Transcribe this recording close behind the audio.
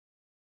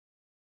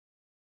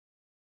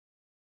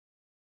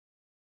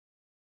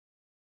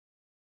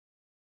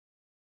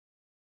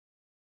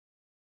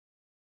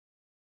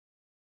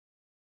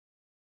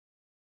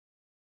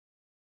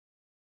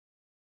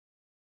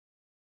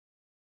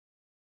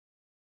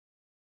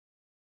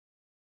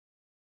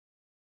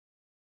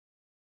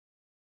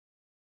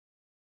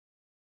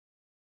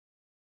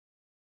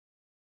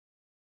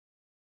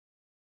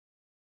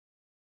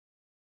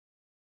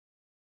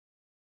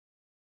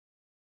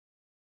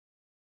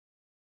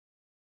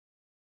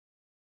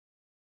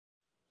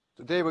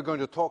Today we're going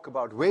to talk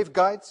about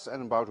waveguides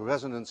and about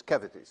resonance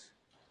cavities.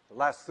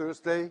 Last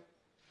Thursday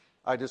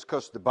I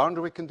discussed the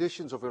boundary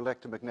conditions of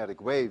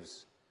electromagnetic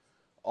waves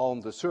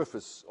on the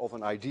surface of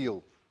an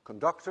ideal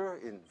conductor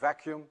in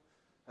vacuum,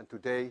 and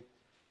today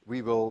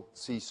we will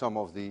see some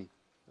of the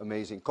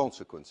amazing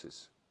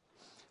consequences.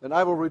 And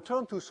I will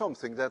return to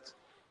something that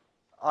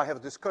I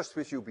have discussed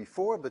with you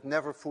before but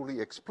never fully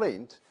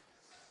explained,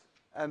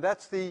 and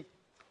that's the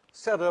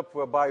setup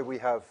whereby we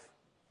have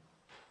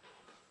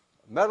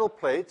a metal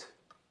plate.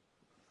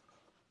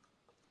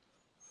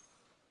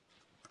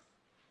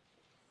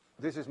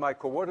 This is my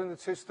coordinate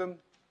system,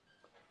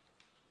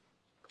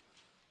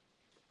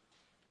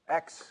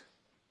 x,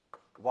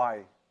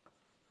 y,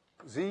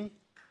 z.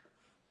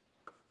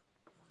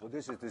 So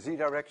this is the z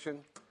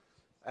direction,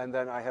 and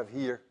then I have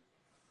here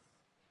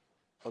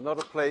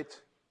another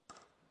plate,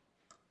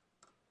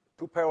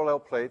 two parallel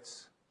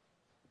plates,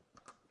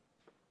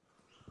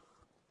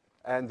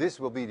 and this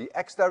will be the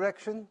x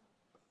direction.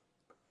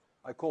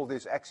 I call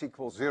this x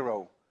equals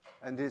 0,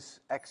 and this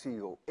x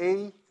equals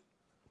a,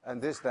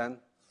 and this then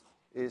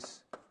is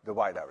the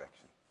y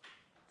direction.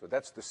 So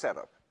that's the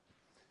setup.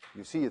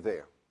 You see it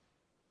there.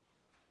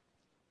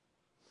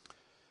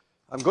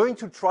 I'm going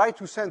to try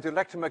to send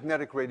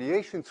electromagnetic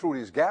radiation through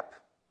this gap,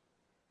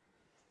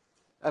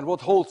 and what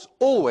holds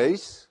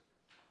always,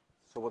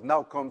 so what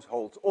now comes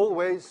holds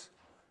always,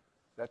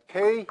 that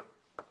k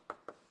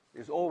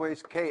is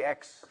always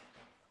kx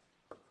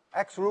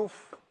x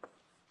roof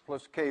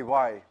plus ky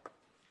y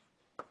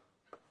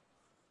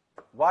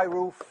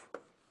roof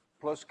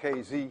plus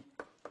kz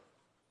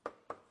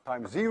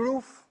times z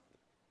roof,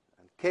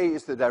 and k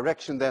is the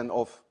direction then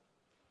of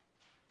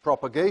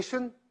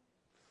propagation.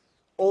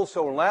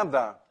 Also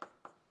lambda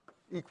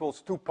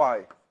equals 2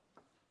 pi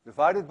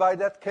divided by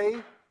that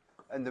k,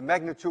 and the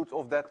magnitude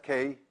of that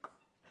k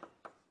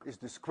is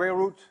the square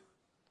root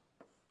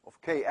of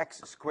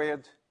kx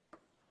squared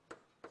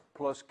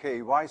plus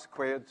ky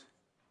squared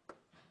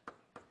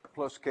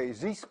plus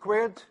kz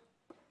squared,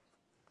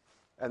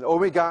 and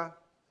omega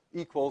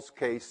equals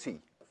kc,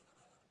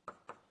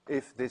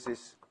 if this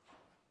is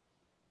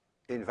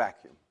in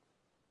vacuum.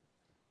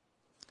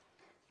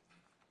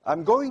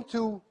 I'm going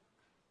to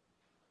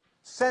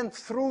send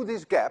through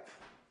this gap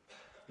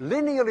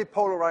linearly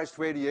polarized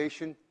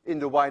radiation in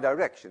the y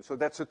direction. So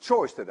that's a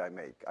choice that I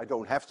make. I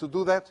don't have to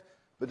do that,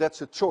 but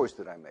that's a choice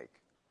that I make.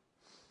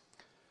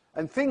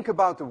 And think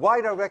about the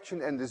y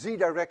direction and the z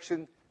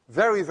direction,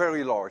 very,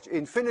 very large,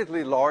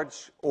 infinitely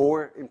large,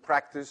 or in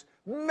practice,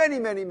 many,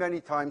 many,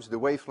 many times the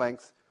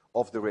wavelength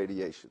of the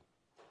radiation.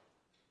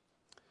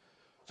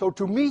 So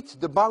to meet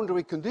the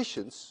boundary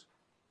conditions,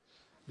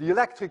 the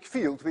electric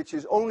field, which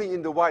is only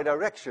in the y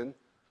direction,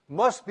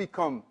 must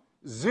become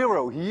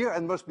 0 here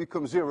and must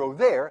become 0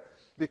 there,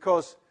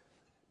 because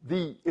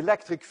the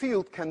electric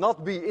field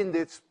cannot be in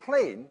this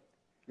plane.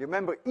 You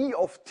remember E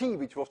of t,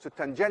 which was the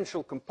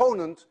tangential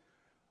component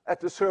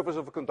at the surface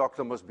of a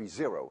conductor, must be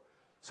 0.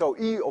 So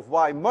E of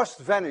y must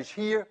vanish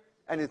here,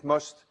 and it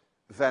must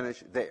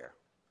vanish there.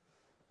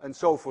 And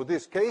so for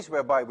this case,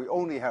 whereby we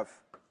only have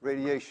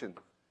radiation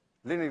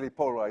linearly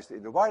polarized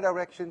in the y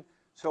direction,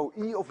 so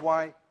E of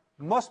y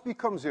must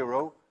become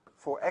 0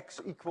 for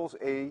x equals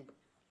a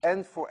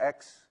and for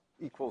x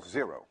equals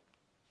 0.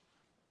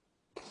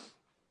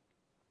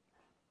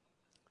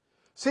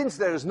 Since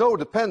there is no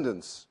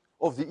dependence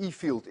of the E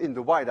field in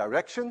the y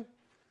direction,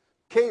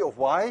 k of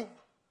y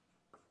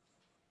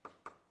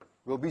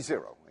will be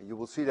 0. And you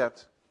will see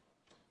that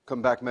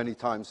come back many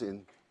times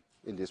in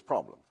this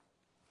problem.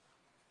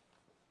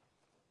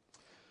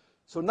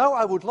 So now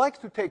I would like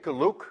to take a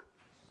look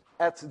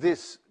at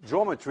this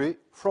geometry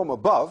from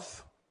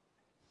above,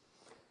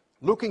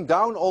 looking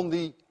down on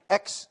the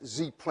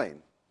xz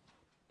plane.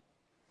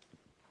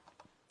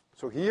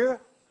 So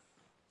here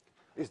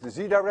is the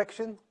z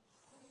direction,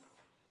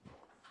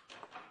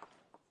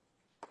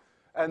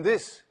 and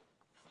this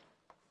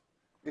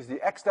is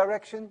the x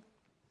direction,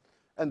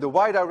 and the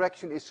y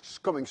direction is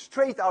coming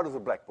straight out of the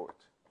blackboard,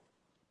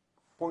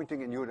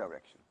 pointing in your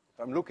direction.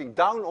 I'm looking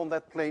down on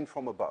that plane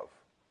from above.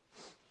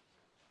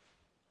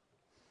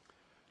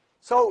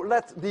 So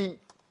let the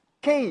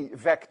k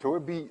vector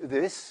be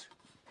this.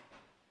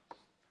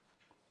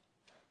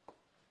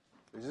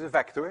 This is a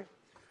vector.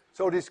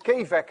 So this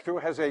k vector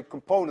has a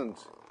component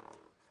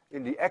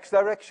in the x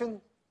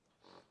direction,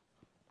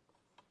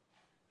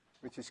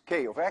 which is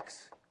k of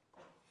x,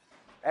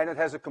 and it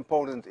has a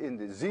component in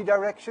the z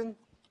direction,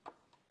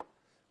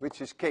 which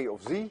is k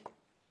of z,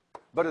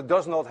 but it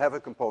does not have a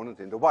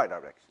component in the y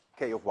direction.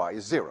 K of y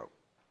is 0.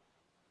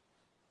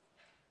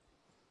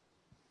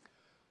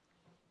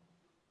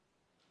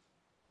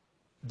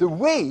 The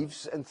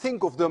waves, and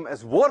think of them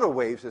as water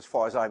waves as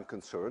far as I'm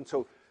concerned,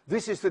 so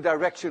this is the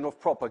direction of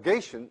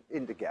propagation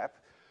in the gap.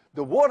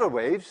 The water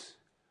waves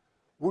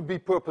would be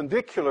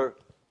perpendicular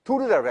to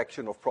the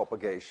direction of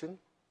propagation,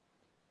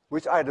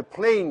 which are the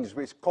planes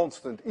with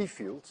constant E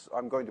fields.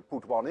 I'm going to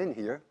put one in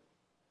here.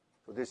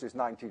 So this is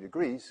 90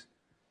 degrees,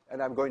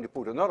 and I'm going to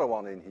put another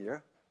one in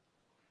here.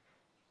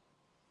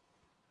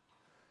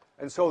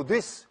 And so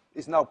this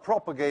is now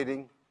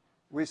propagating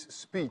with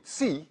speed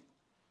c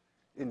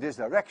in this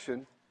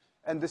direction,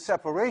 and the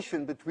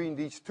separation between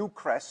these two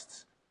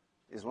crests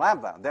is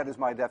lambda. That is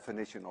my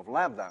definition of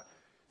lambda.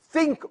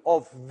 Think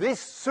of this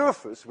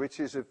surface, which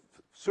is a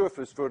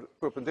surface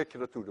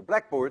perpendicular to the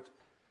blackboard,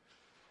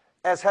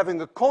 as having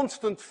a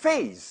constant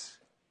phase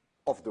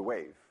of the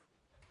wave.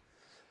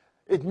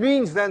 It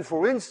means then,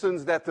 for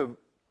instance, that the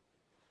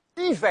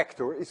E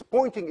vector is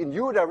pointing in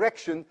your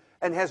direction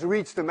and has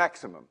reached a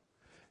maximum.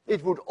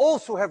 It would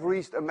also have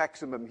reached a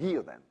maximum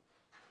here then.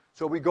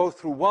 So we go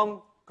through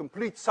one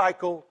complete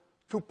cycle,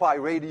 2 pi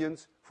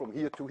radians from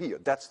here to here.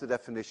 That's the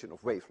definition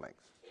of wavelength.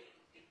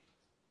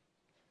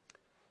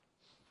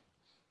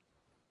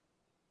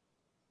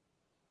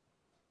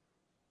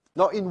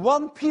 Now, in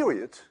one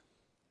period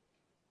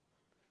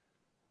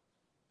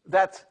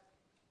that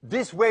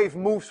this wave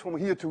moves from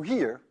here to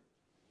here,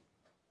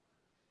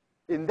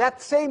 in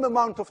that same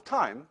amount of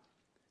time,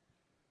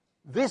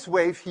 this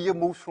wave here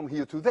moves from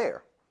here to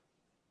there.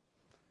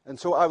 And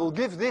so I will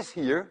give this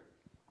here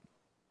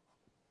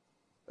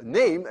a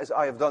name, as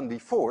I have done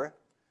before,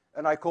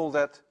 and I call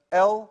that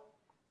L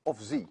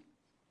of z.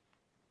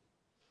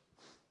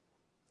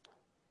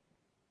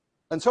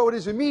 And so it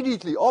is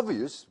immediately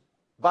obvious,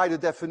 by the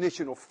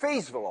definition of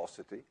phase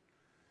velocity,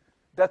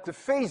 that the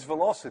phase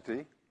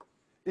velocity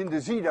in the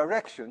z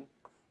direction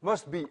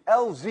must be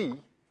Lz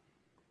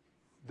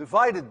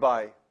divided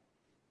by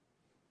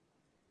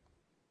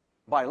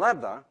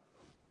lambda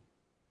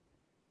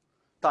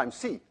times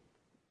c.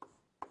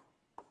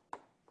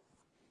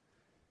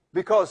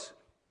 Because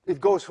it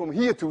goes from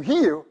here to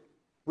here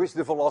with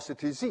the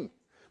velocity z.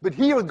 But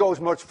here it goes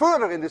much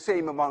further in the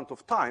same amount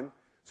of time,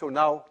 so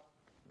now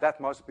that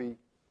must be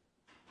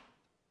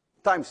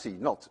times c,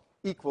 not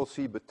equal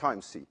c, but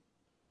times c.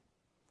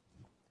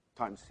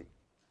 Times c.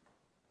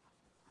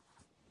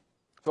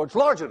 So it's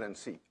larger than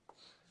c.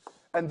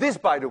 And this,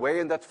 by the way,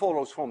 and that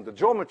follows from the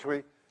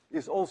geometry,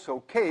 is also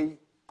k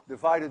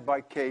divided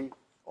by k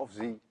of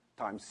z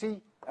times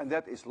c, and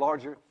that is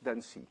larger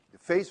than c. The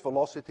phase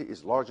velocity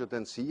is larger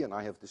than c, and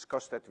I have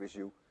discussed that with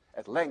you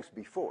at length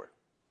before.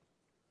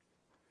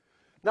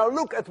 Now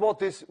look at what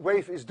this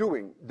wave is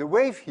doing. The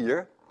wave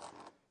here,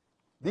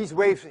 these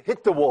waves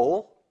hit the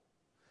wall,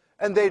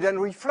 and they then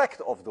reflect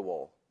off the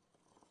wall.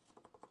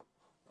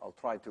 I'll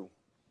try to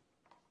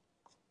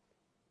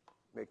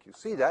make you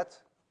see that.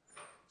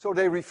 So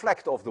they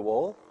reflect off the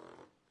wall,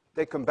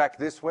 they come back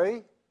this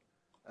way,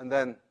 and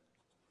then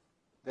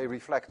they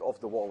reflect off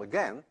the wall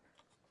again.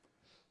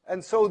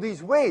 And so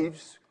these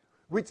waves,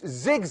 which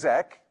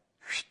zigzag,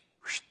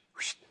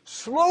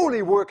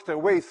 slowly work their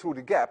way through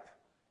the gap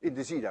in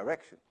the z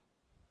direction.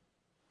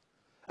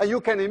 And you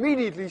can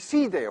immediately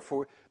see,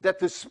 therefore, that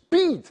the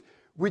speed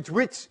with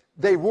which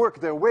they work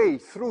their way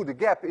through the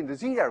gap in the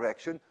z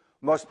direction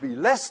must be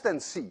less than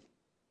c.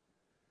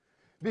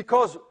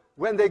 Because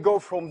when they go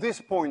from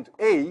this point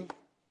A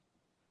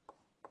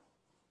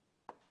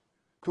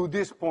to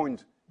this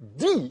point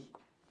D,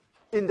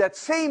 in that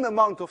same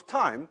amount of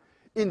time,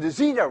 in the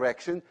z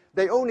direction,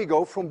 they only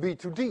go from B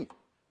to D.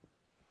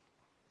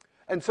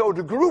 And so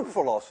the group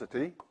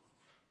velocity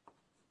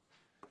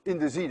in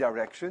the z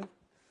direction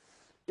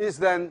is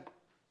then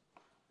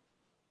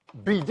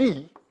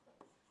BD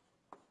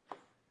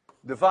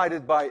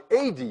divided by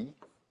AD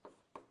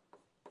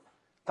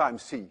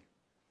times C.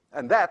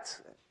 And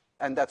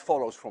that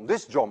follows from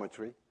this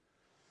geometry.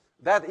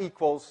 That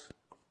equals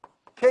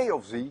K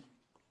of Z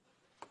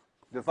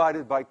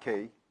divided by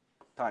K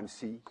times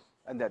C,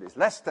 and that is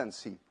less than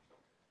C.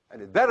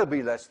 And it better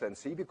be less than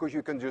C, because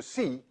you can just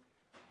see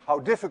how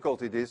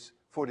difficult it is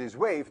for this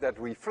wave that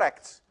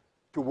reflects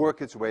to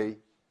work its way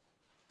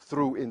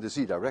through in the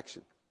Z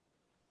direction.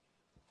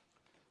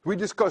 We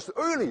discussed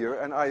earlier,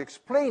 and I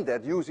explained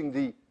that using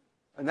the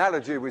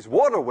analogy with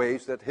water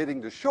waves that hitting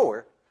the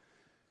shore,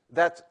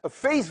 that a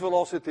phase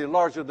velocity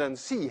larger than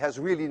c has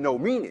really no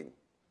meaning.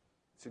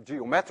 It's a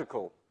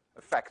geometrical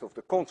effect of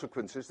the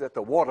consequences that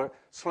the water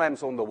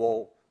slams on the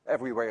wall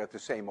everywhere at the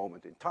same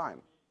moment in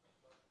time.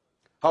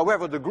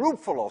 However, the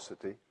group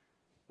velocity,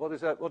 what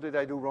is that? What did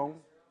I do wrong?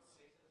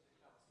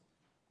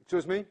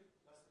 Excuse me?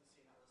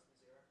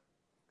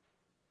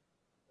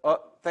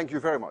 Thank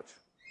you very much.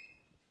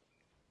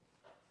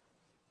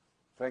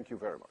 Thank you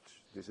very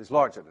much. This is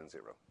larger than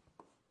 0.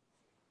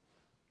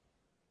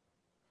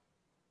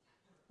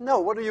 No,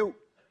 what are you?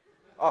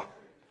 Ah,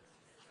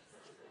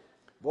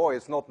 boy,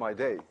 it's not my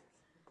day.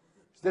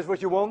 Is this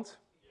what you want?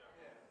 Yeah.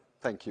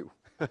 Thank you.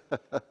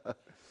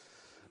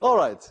 All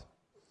right.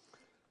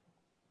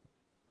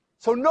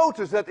 So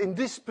notice that in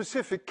this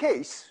specific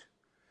case,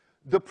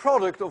 the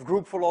product of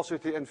group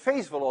velocity and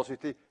phase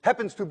velocity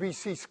happens to be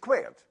c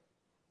squared.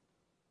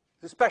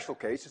 It's a special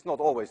case, it's not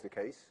always the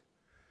case.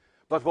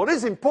 But what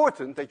is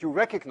important that you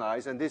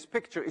recognize, and this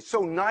picture is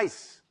so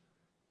nice,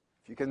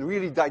 if you can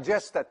really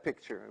digest that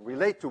picture and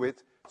relate to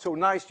it, so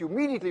nice you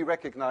immediately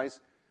recognize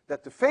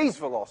that the phase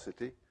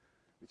velocity,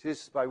 which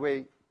is by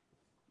way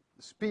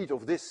the speed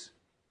of this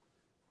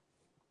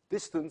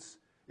distance,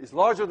 is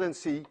larger than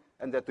c,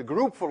 and that the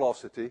group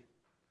velocity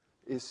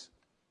is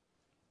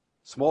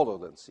smaller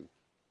than c.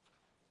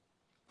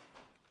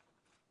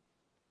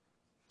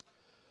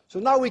 So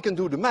now we can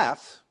do the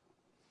math,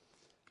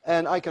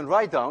 and I can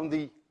write down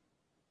the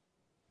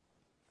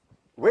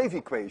wave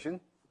equation,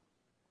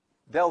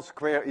 del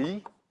square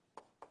E.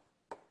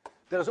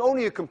 There's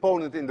only a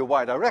component in the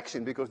y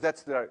direction because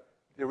that's the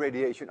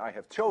radiation I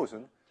have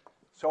chosen.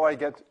 So I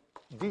get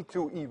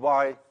d2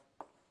 Ey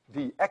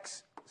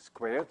dx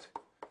squared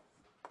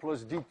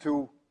plus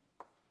d2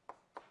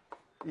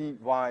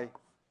 Ey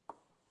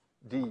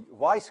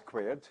dy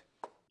squared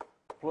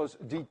plus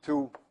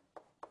d2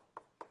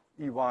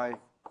 Ey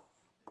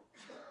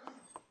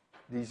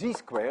dz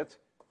squared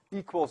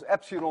equals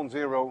epsilon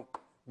 0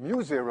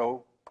 mu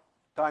 0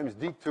 times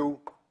d2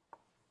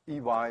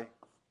 Ey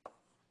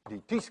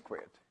dt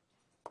squared.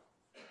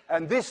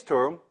 And this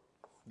term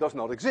does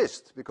not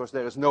exist because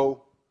there is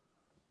no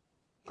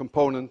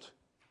component,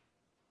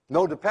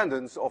 no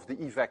dependence of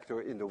the E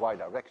vector in the y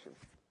direction.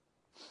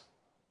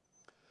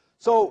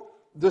 So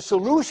the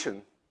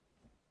solution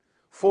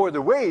for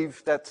the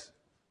wave that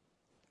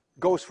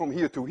goes from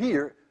here to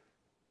here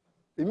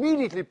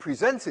immediately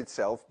presents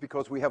itself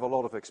because we have a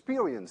lot of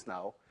experience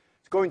now.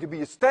 It's going to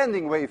be a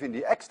standing wave in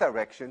the x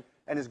direction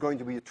and it's going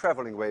to be a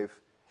traveling wave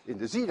in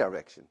the z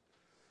direction.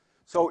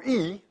 So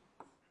E,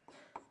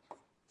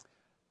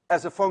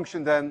 as a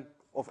function then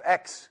of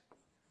x,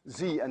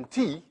 z, and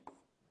t,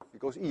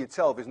 because E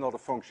itself is not a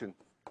function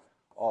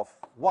of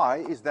y,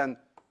 is then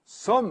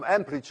some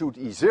amplitude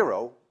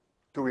E0.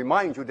 To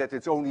remind you that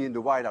it's only in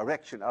the y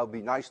direction, I'll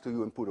be nice to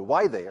you and put a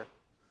y there.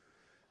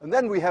 And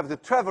then we have the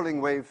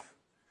traveling wave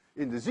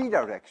in the z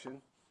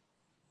direction.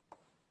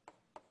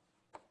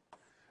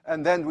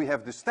 And then we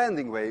have the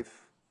standing wave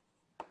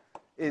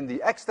in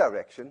the x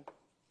direction.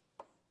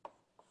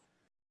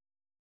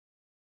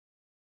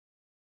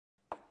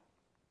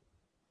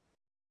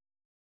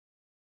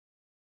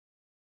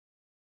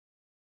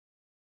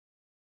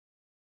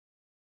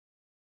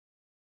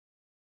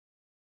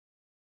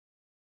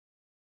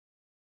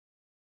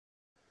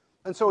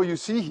 And so you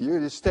see here,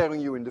 it is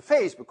staring you in the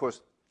face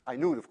because I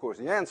knew, of course,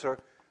 the answer,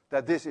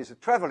 that this is a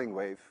traveling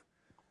wave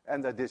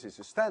and that this is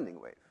a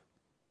standing wave.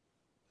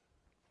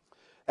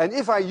 And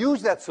if I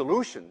use that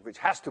solution, which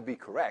has to be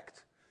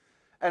correct,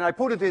 and I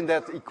put it in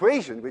that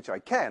equation, which I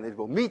can, it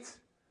will meet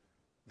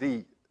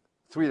the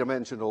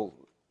three-dimensional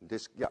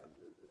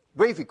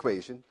wave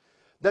equation,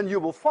 then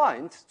you will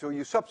find, so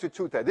you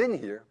substitute that in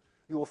here,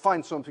 you will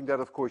find something that,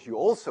 of course, you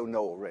also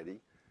know already,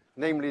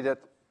 namely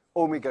that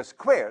omega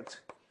squared,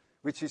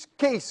 which is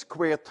k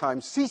squared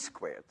times c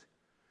squared.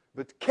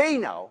 But k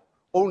now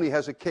only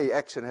has a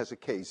kx and has a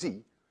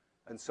kz,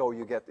 and so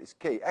you get this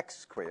kx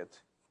squared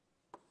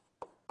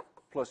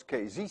plus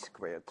kz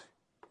squared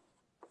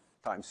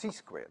times c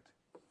squared.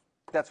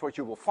 That's what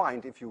you will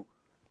find if you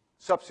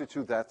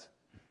substitute that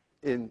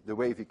in the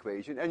wave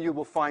equation, and you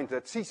will find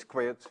that c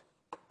squared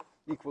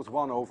equals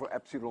 1 over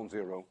epsilon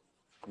 0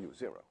 mu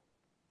 0.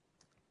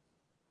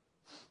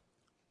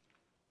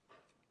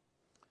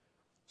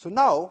 So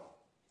now,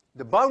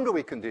 the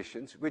boundary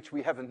conditions, which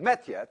we haven't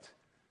met yet,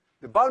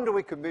 the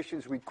boundary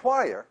conditions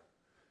require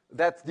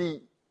that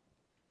the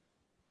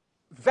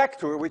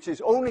vector, which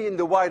is only in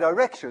the y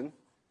direction,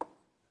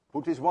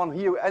 put this one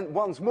here, and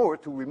once more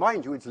to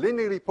remind you, it's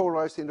linearly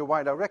polarized in the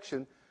y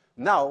direction,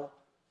 now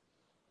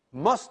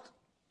must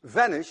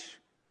vanish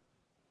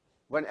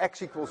when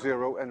x equals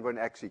 0 and when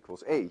x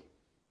equals a.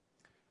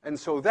 And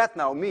so that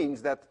now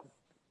means that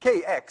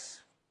kx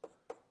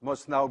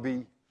must now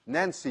be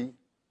Nancy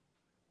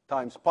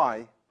times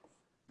pi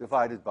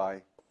divided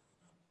by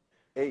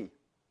a.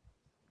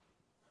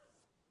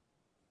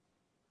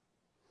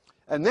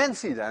 And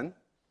Nancy then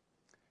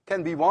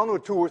can be 1 or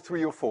 2 or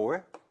 3 or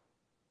 4.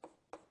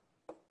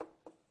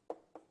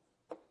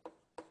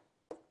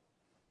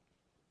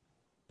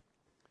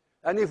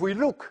 And if we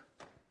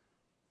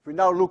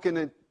now look in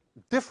a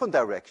different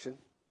direction,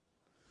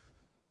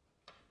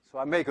 so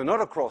I make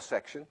another cross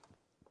section.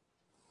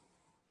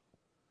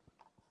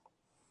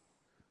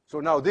 So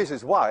now this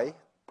is y,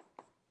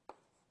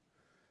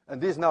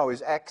 and this now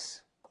is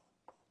x.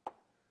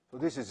 So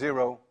this is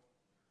 0,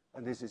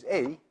 and this is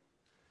a.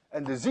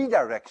 And the z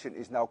direction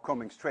is now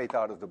coming straight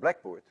out of the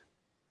blackboard.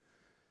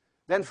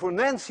 Then for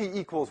Nancy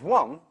equals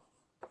 1,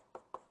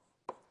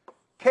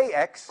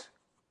 kx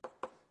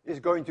is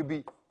going to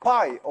be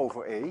pi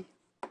over a,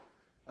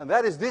 and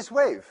that is this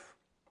wave.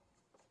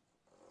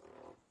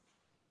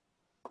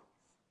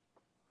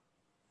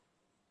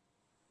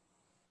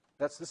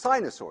 That's the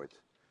sinusoid.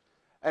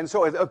 And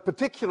so at a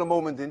particular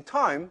moment in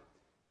time,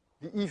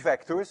 the E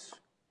vectors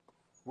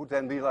would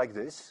then be like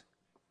this.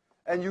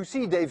 And you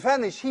see they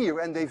vanish here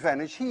and they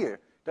vanish here.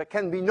 There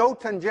can be no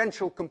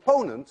tangential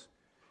component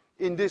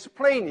in this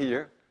plane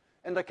here,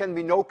 and there can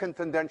be no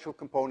tangential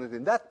component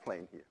in that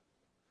plane here.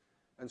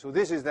 And so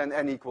this is then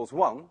n equals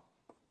 1.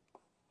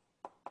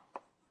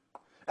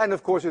 And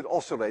of course it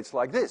oscillates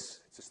like this.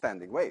 It's a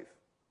standing wave.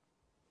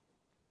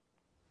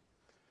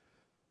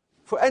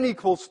 For n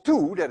equals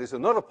 2, that is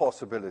another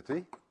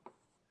possibility.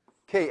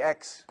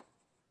 Kx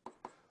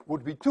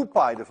would be 2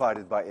 pi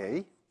divided by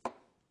a.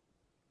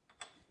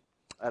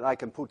 And I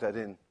can put that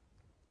in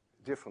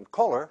different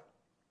color.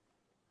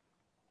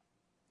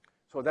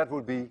 So that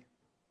would be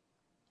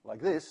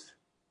like this.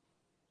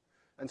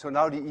 And so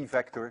now the E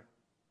vector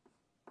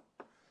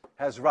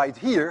has right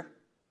here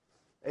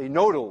a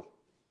nodal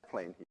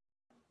plane here.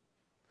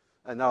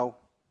 And now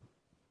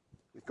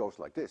it goes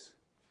like this.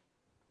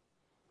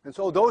 And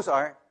so those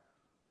are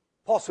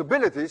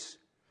possibilities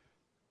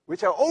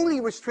which are only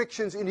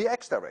restrictions in the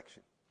x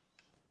direction.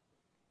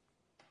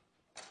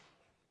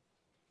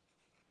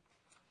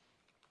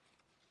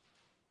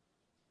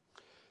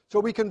 So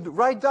we can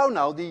write down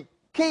now the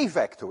k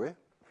vector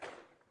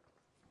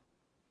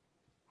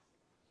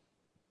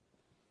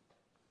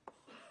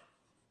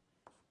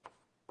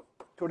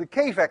So the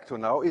k vector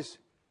now is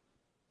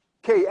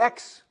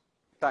kx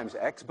times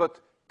x,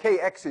 but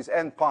kx is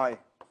n pi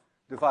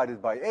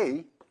divided by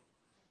a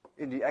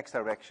in the x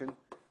direction,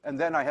 and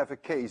then I have a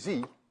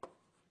kz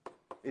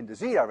in the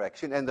z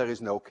direction, and there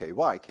is no ky.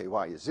 Ky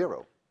is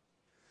 0.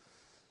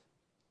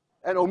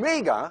 And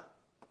omega,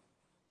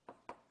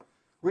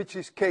 which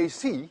is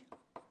kc,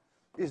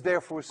 is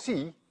therefore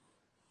c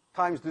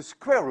times the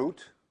square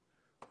root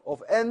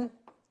of n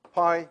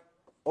pi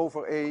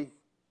over a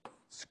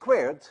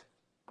squared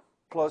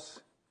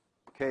plus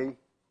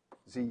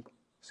kz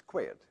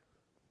squared.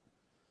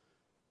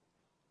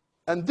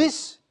 And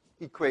this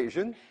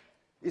equation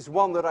is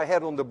one that I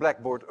had on the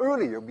blackboard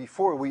earlier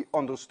before we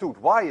understood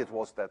why it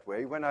was that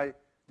way when I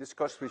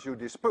discussed with you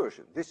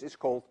dispersion. This is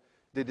called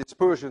the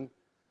dispersion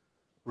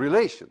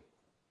relation.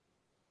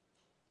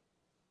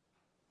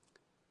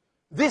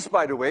 This,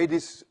 by the way,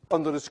 this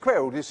under the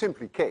square root is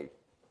simply k.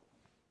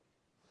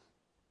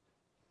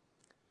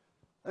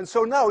 And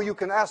so now you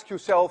can ask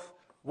yourself,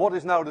 what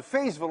is now the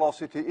phase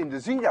velocity in the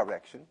z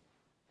direction?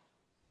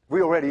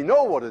 We already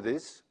know what it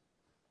is.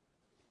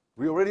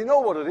 We already know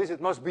what it is. It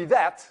must be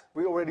that.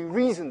 We already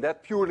reasoned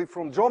that purely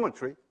from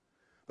geometry,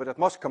 but it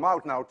must come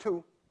out now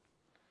too.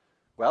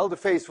 Well, the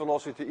phase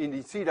velocity in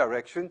the z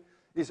direction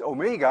is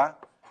omega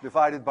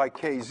divided by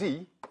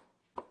kz,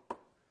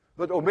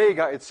 but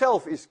omega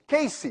itself is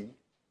kc,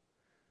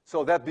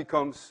 so that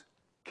becomes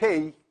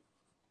k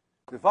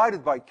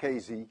divided by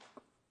kz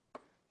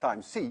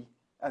times c,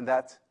 and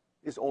that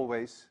is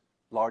always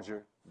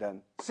larger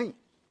than c.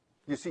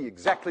 You see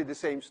exactly the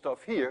same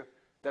stuff here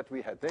that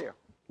we had there.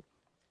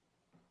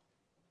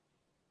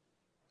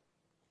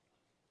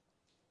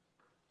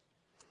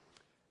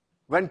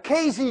 When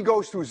kz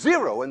goes to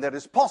 0, and that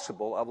is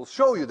possible, I will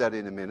show you that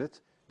in a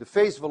minute, the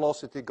phase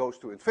velocity goes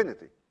to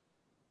infinity.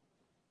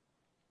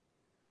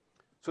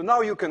 So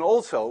now you can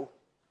also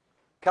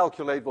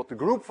calculate what the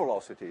group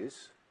velocity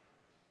is.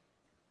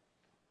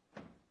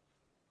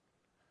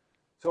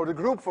 So the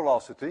group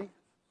velocity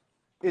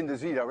in the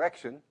z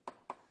direction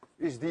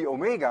is d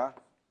omega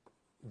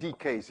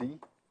dkz.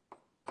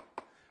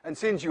 And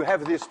since you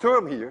have this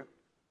term here,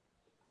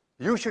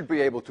 you should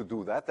be able to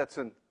do that. That's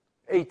an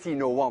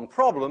 1801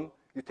 problem.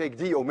 You take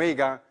d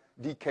omega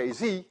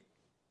dkz,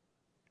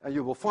 and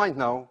you will find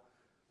now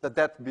that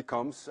that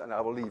becomes, and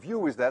I will leave you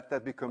with that,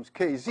 that becomes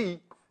kz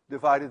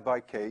divided by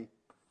k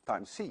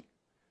times c.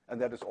 And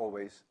that is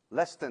always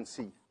less than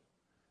c.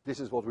 This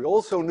is what we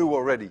also knew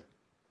already.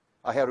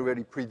 I had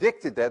already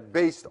predicted that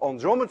based on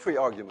geometry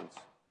arguments.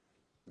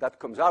 That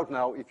comes out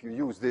now if you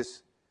use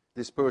this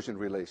dispersion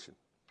relation.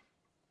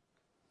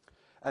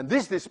 And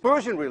this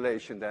dispersion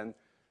relation then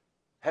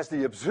has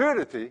the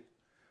absurdity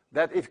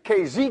that if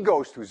kz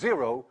goes to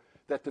 0,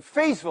 that the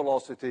phase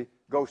velocity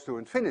goes to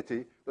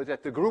infinity, but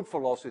that the group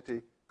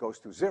velocity goes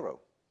to 0.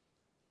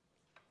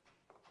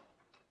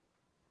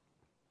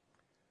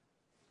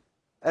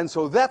 And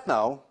so that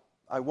now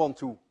I want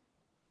to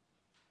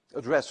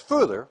address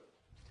further,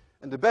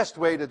 and the best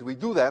way that we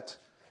do that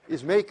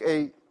is make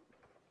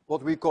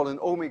what we call an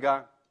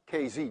omega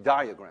kz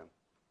diagram.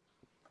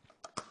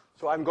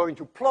 So I'm going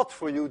to plot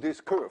for you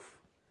this curve.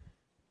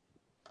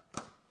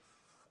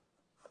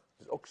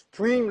 It's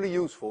extremely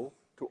useful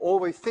to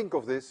always think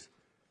of this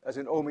as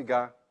an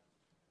omega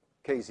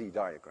kz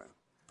diagram.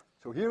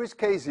 So here is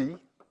kz,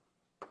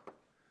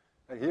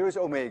 and here is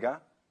omega.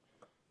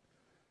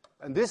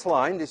 And this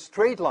line, this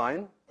straight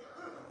line,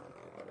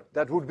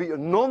 that would be a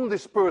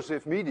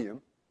non-dispersive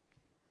medium.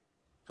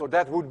 So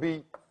that would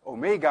be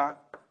omega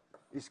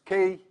is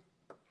kz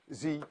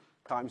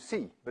times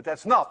c. But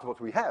that's not what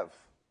we have.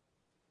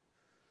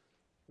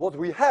 What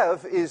we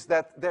have is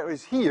that there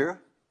is here,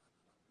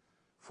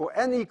 for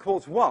n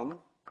equals 1,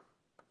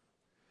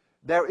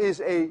 there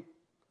is a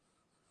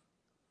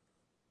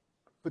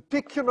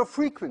particular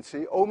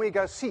frequency,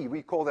 omega c,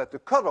 we call that the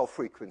cutoff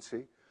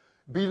frequency,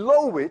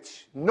 below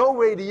which no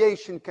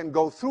radiation can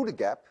go through the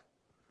gap.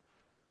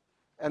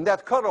 And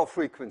that cutoff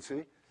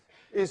frequency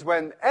is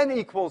when n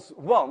equals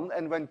 1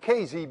 and when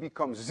kz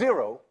becomes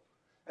 0,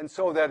 and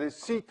so that is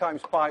c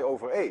times pi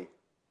over a.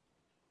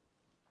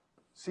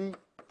 C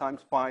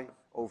times pi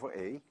over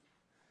a.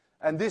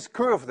 And this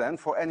curve then,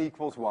 for n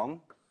equals 1,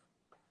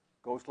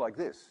 goes like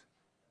this.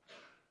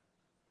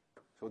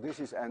 So this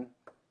is n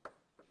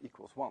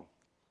equals 1.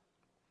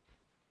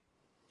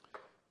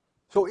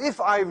 So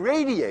if I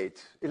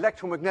radiate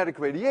electromagnetic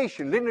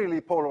radiation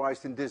linearly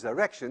polarized in this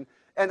direction,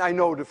 and I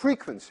know the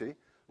frequency,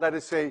 let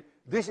us say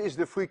this is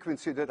the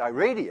frequency that I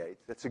radiate,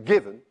 that's a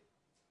given,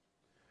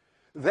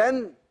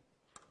 then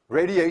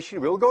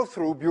radiation will go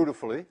through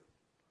beautifully,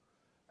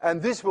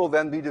 and this will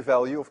then be the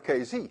value of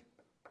kz.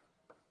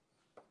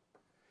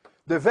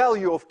 The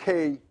value of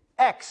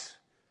kx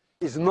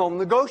is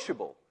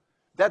non-negotiable.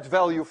 That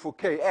value for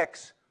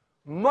kx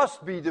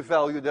must be the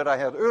value that I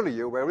had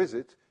earlier. Where is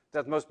it?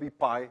 That must be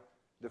pi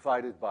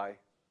divided by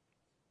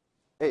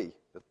a.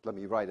 Let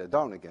me write that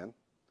down again.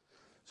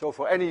 So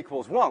for n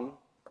equals 1,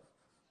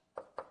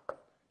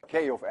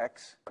 k of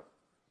x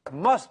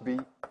must be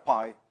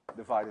pi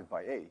divided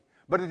by a.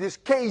 But it is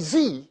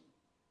kz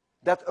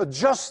that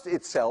adjusts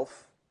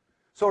itself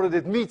so that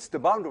it meets the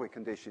boundary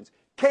conditions.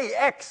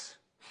 Kx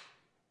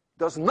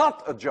does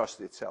not adjust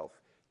itself.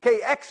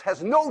 Kx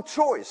has no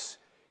choice.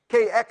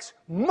 Kx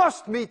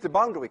must meet the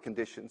boundary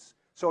conditions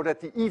so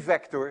that the E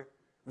vector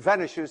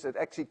vanishes at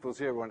x equals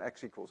 0 and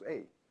x equals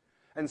a.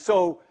 And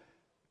so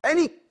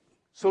any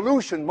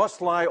solution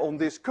must lie on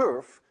this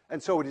curve,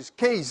 and so it is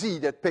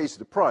kz that pays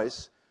the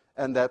price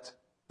and that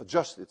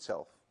adjusts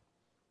itself.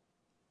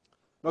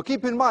 Now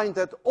keep in mind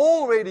that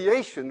all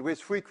radiation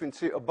with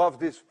frequency above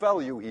this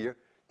value here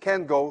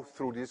can go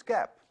through this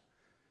gap.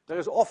 There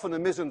is often a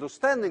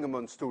misunderstanding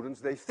among students.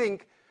 They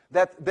think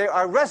that there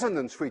are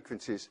resonance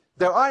frequencies.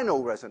 There are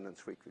no resonance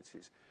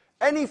frequencies.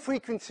 Any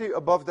frequency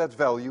above that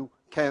value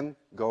can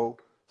go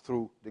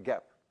through the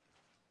gap.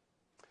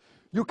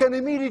 You can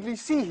immediately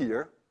see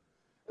here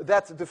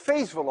that the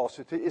phase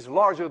velocity is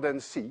larger than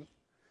c,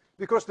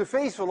 because the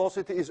phase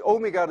velocity is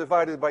omega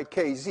divided by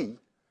kz.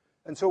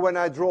 And so when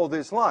I draw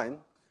this line,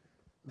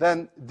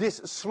 then this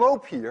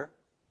slope here,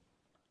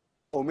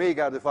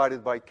 omega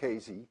divided by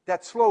kz,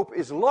 that slope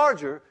is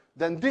larger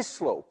than this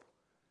slope.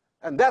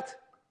 And that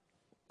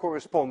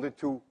corresponded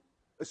to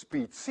a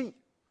speed c.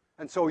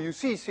 And so you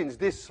see, since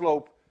this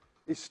slope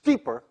is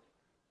steeper,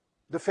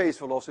 the phase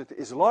velocity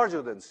is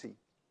larger than c.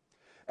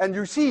 And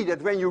you see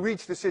that when you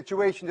reach the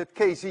situation that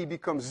kz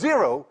becomes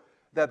 0,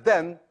 that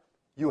then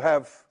you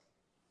have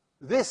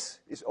this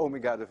is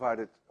omega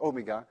divided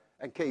omega,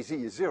 and kz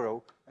is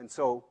 0. And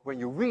so when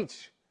you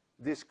reach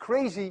this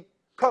crazy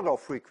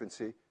cutoff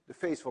frequency, the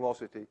phase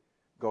velocity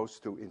goes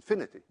to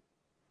infinity.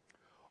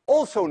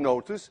 Also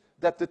notice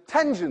that the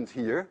tangent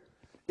here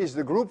is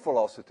the group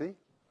velocity,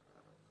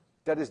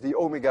 that is the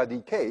omega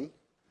dk,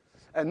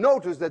 and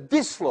notice that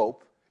this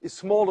slope is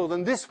smaller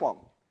than this one.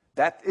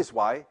 That is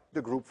why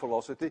the group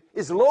velocity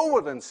is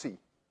lower than c.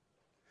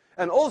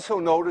 And also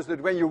notice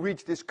that when you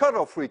reach this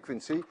cutoff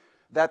frequency,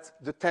 that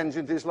the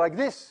tangent is like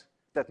this.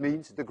 That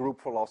means the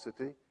group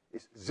velocity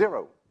is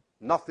 0.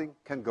 Nothing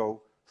can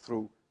go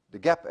through the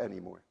gap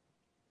anymore.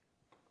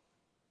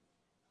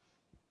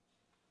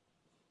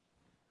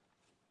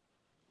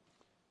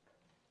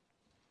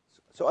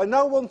 So I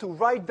now want to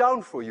write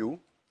down for you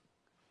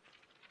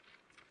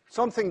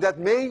something that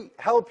may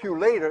help you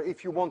later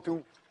if you want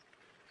to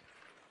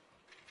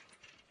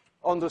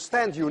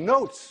understand your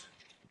notes.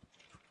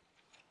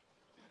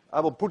 I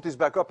will put this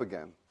back up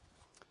again.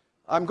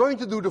 I'm going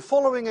to do the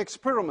following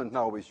experiment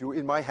now with you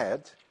in my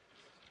head.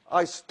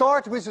 I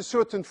start with a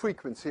certain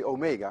frequency,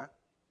 omega,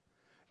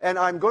 and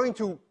I'm going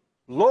to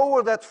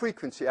lower that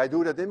frequency. I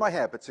do that in my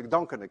head. It's a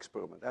Duncan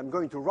experiment. I'm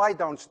going to write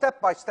down step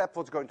by step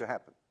what's going to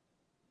happen.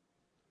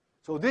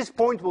 So this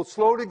point will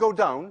slowly go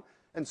down,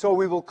 and so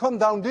we will come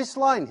down this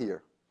line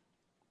here.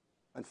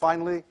 And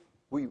finally,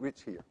 we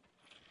reach here.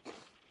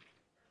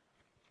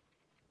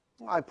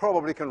 I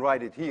probably can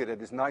write it here.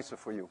 That is nicer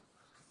for you,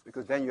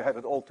 because then you have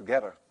it all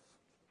together.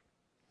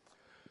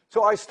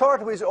 So I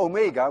start with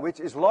omega, which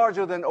is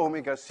larger than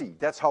omega c.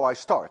 That's how I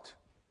start.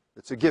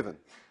 It's a given.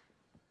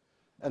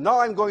 And now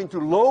I'm going to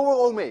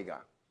lower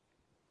omega.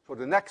 So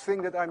the next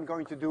thing that I'm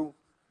going to do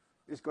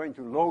is going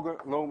to lower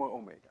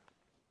omega.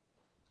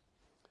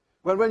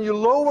 Well, when you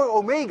lower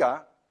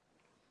omega,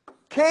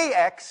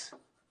 kx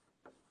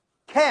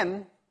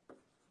can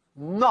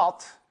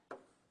not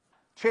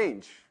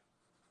change.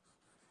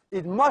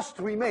 It must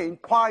remain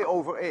pi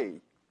over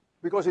a,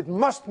 because it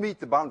must meet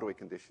the boundary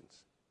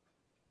conditions.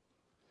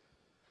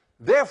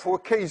 Therefore,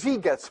 kz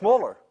gets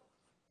smaller.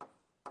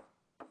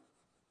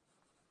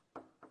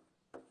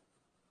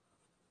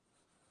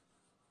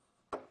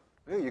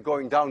 You're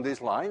going down this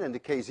line, and the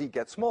kz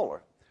gets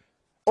smaller.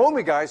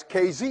 Omega is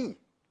kz.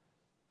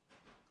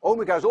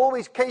 Omega is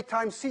always k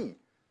times c.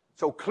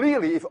 So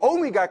clearly, if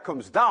omega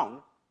comes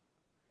down,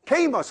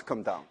 k must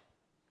come down.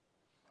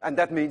 And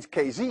that means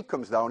kz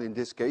comes down in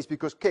this case,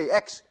 because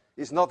kx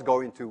is not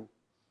going to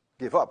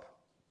give up.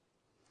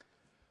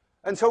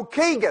 And so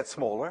k gets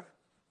smaller.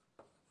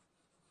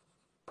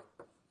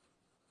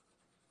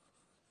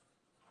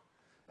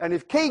 And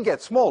if k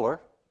gets smaller,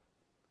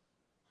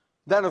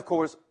 then of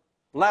course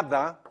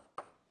lambda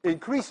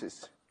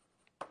increases,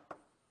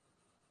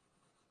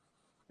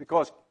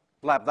 because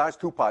lambda is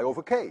 2 pi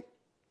over k.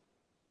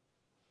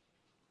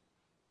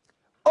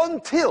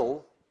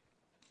 Until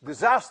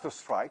disaster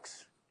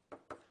strikes,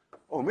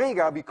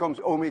 omega becomes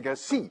omega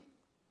c.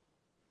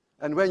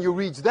 And when you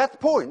reach that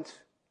point,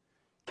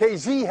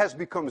 kz has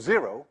become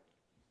 0,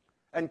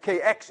 and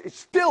kx is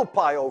still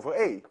pi over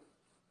a.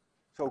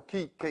 So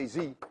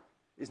kz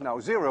is now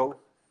 0,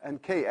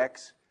 and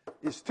kx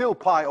is still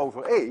pi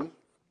over a.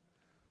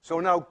 So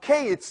now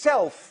k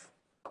itself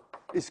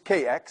is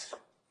kx,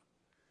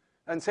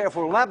 and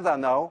therefore lambda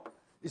now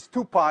is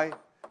 2 pi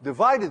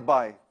divided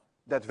by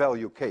that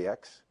value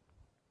kx.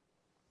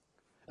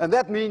 And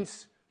that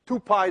means 2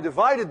 pi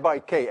divided by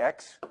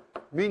kx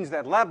means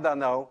that lambda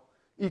now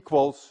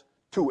equals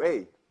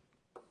 2a.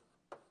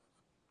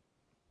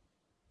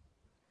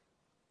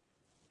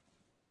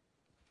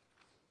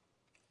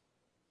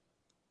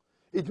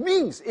 It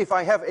means if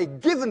I have a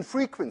given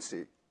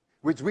frequency,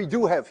 which we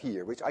do have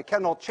here, which I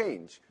cannot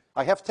change,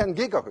 I have 10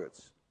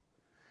 gigahertz.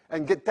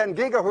 And 10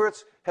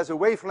 gigahertz has a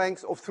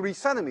wavelength of 3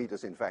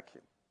 centimeters in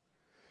vacuum.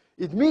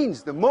 It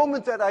means the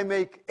moment that I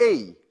make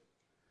A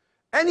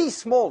any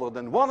smaller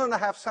than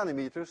 1.5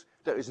 centimeters,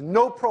 there is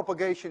no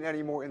propagation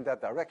anymore in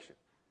that direction.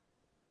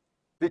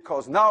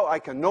 Because now I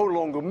can no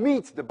longer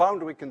meet the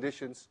boundary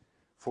conditions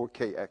for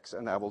kx.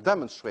 And I will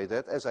demonstrate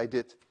that as I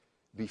did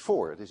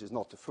before. This is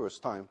not the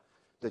first time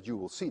that you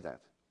will see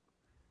that.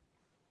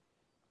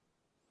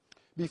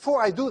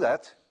 Before I do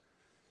that,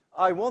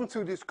 I want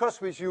to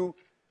discuss with you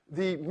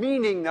the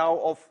meaning now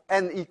of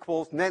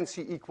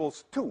Nancy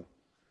equals 2.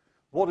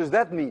 What does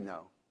that mean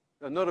now?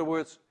 In other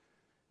words,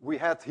 we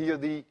had here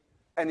the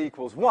n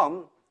equals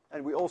 1,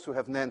 and we also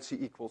have Nancy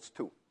equals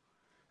 2.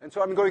 And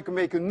so I'm going to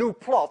make a new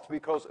plot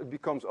because it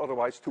becomes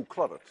otherwise too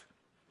cluttered.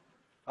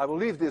 I will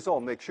leave this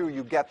on. Make sure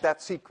you get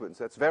that sequence.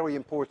 That's very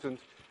important,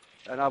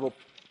 and I will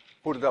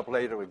put it up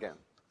later again.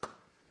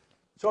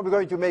 So I'm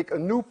going to make a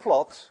new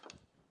plot,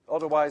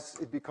 otherwise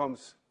it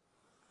becomes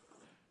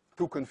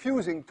too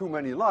confusing, too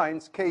many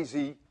lines,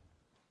 kz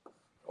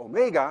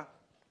omega,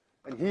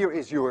 and here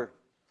is your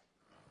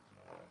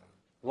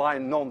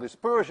line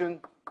non-dispersion,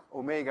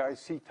 omega is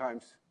c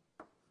times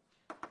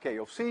k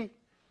of c,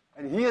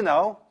 and here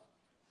now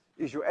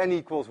is your n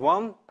equals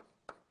 1,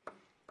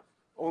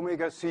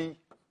 omega c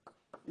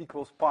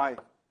equals pi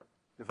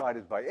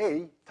divided by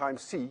a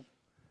times c,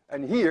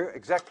 and here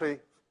exactly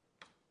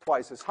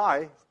twice as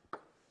high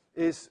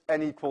is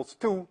n equals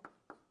 2,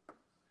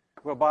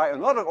 whereby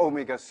another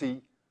omega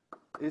c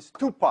is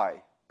 2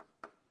 pi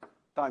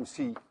times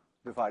c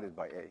divided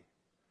by a.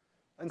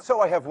 And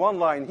so I have one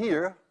line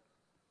here,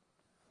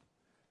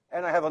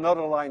 and I have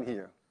another line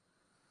here.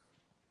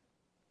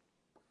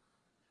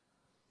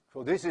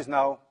 So this is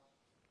now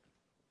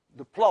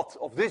the plot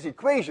of this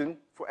equation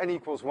for n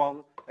equals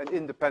 1 and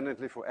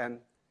independently for n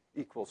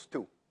equals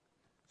 2.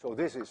 So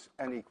this is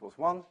n equals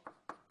 1,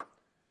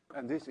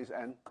 and this is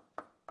n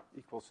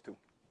equals 2.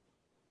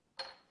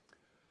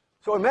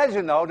 So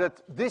imagine now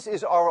that this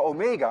is our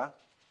omega.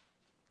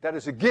 That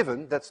is a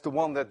given. That's the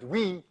one that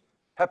we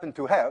happen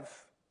to have.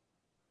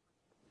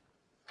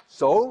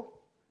 So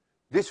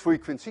this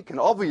frequency can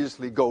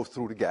obviously go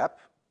through the gap.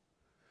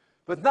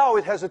 But now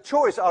it has a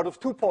choice out of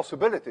 2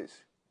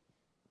 possibilities.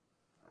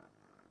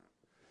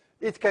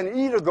 It can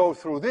either go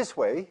through this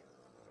way,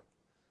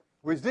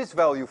 with this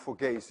value for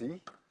kz,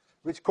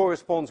 which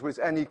corresponds with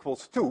n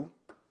equals 2.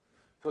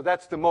 So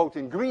that's the mode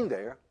in green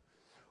there.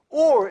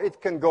 Or it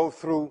can go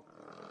through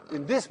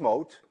in this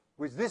mode,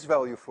 with this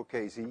value for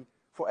kz,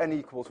 for n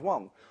equals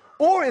 1.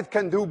 Or it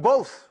can do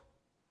both.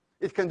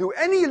 It can do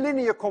any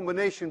linear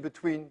combination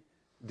between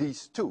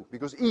these two,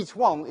 because each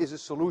one is a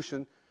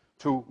solution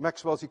to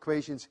Maxwell's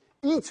equations.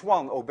 Each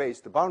one obeys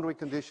the boundary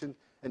condition,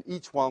 and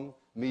each one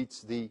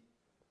meets the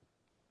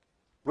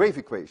wave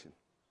equation.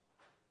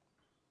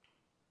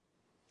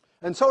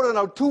 And so there are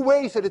now 2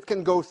 ways that it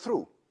can go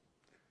through.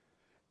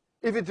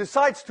 If it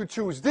decides to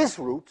choose this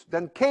route,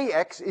 then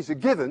kx is a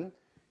given,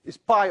 is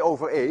pi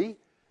over a.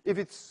 If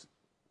it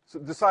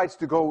decides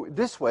to go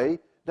this way,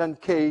 then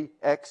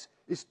kx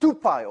is 2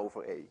 pi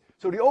over a.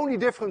 So the only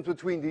difference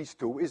between these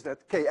two is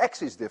that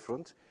kx is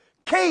different.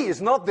 K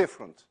is not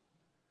different,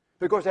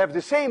 because they have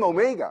the same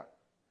omega.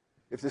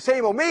 If the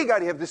same omega,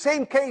 they have the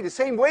same k, the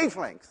same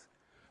wavelength.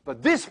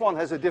 But this one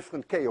has a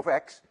different k of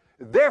x,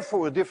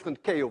 therefore a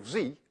different k of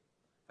z,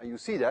 and you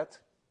see that.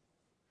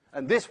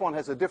 And this one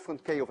has a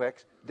different k of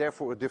x,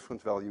 therefore a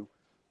different value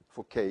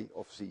for k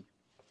of z.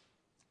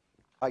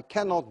 I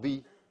cannot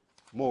be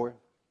more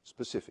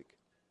specific.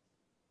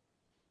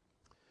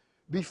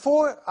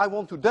 Before I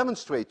want to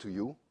demonstrate to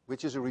you,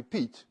 which is a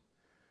repeat,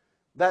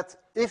 that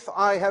if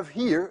I have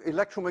here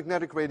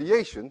electromagnetic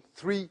radiation,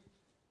 3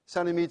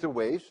 centimeter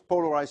waves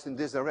polarized in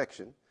this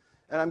direction,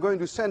 and I'm going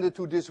to send it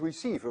to this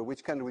receiver,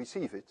 which can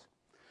receive it.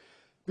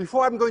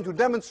 Before I'm going to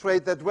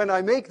demonstrate that when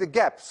I make the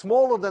gap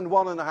smaller than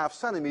 1.5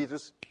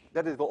 centimeters,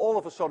 that it will all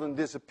of a sudden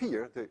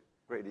disappear, the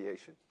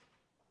radiation.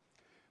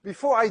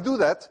 Before I do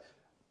that,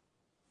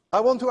 I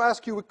want to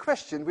ask you a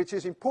question which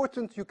is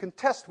important. You can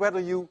test whether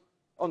you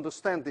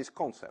understand this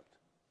concept.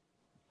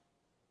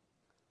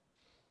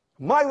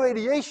 My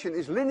radiation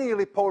is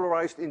linearly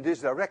polarized in this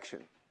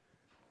direction.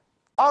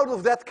 Out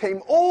of that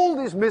came all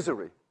this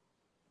misery.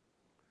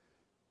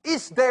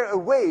 Is there a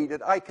way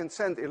that I can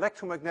send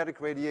electromagnetic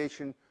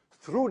radiation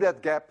through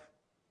that gap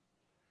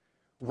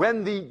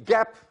when the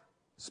gap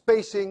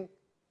spacing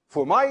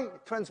for my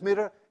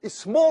transmitter is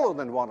smaller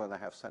than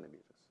 1.5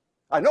 centimeters?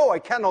 I know I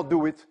cannot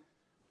do it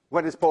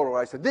when it's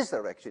polarized in this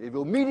direction. It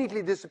will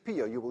immediately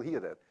disappear. You will hear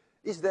that.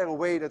 Is there a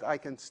way that I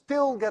can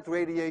still get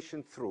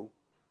radiation through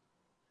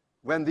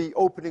when the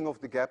opening of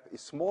the gap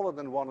is smaller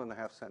than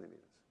 1.5 centimeters?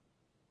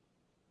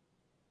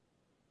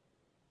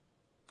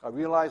 I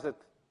realize that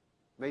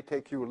may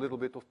take you a little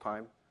bit of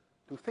time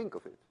to think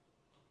of it.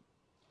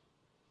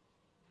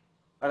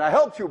 And I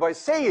helped you by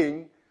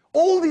saying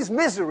all this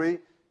misery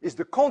is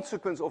the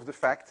consequence of the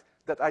fact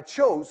that I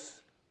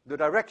chose the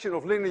direction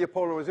of linear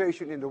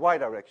polarization in the y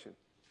direction.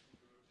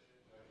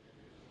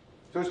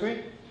 Excuse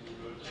me?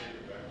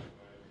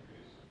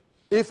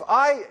 If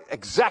I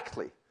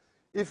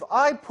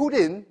put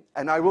in,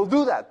 and I will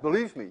do that,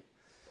 believe me,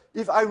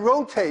 if I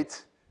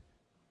rotate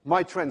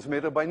my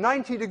transmitter by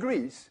 90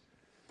 degrees,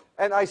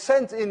 and I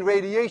send in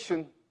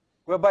radiation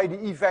whereby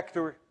the E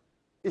vector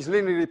is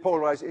linearly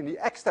polarized in the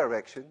x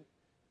direction,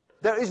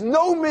 there is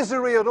no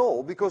misery at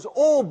all, because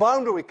all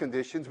boundary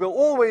conditions will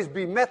always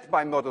be met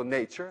by Mother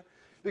Nature,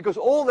 because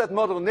all that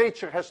Mother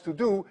Nature has to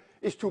do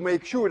is to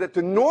make sure that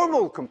the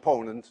normal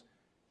component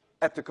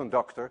at the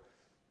conductor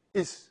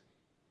is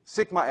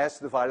sigma s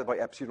divided by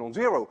epsilon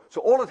 0.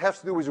 So all it has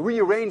to do is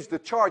rearrange the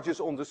charges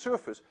on the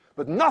surface,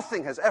 but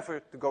nothing has ever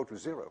to go to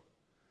 0.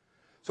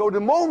 So the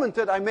moment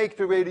that I make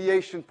the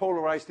radiation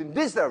polarized in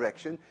this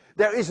direction,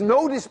 there is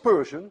no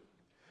dispersion,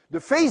 the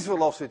phase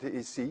velocity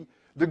is c,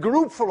 the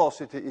group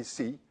velocity is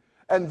c,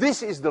 and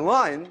this is the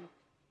line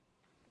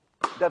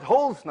that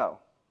holds now.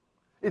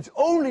 It's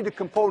only the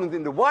component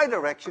in the y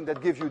direction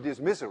that gives you this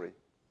misery.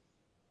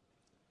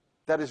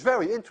 That is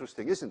very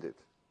interesting, isn't it?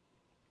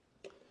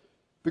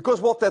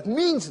 Because what that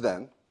means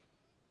then,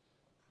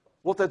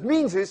 what that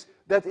means is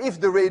that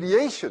if the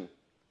radiation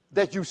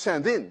that you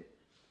send in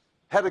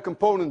had a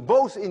component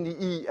both in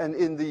the E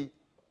and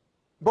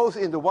both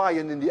in the Y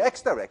and in the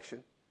X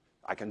direction,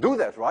 I can do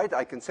that, right?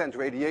 I can send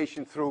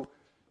radiation through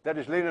that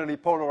is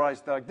linearly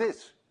polarized like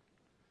this.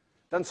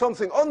 Then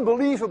something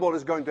unbelievable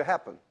is going to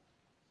happen.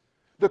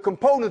 The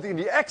component in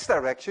the X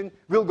direction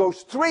will go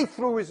straight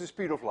through with the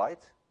speed of light,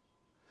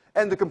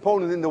 and the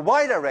component in the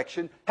Y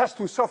direction has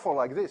to suffer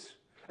like this.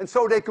 And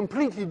so they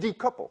completely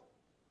decouple.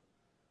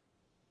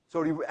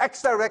 So the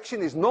X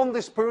direction is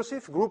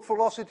non-dispersive, group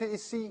velocity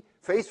is c,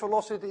 phase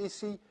velocity is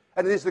c,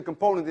 and it is the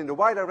component in the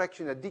Y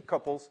direction that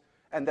decouples,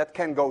 and that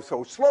can go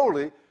so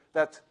slowly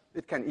that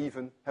it can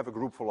even have a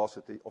group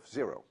velocity of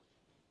 0.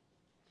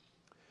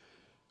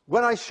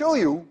 When I show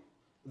you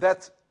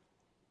that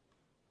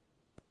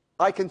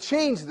I can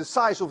change the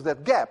size of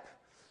that gap,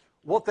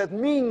 what that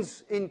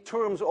means in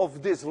terms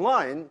of this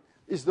line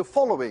is the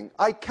following.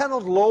 I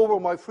cannot lower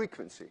my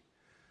frequency.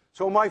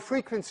 So my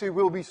frequency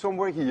will be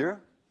somewhere here.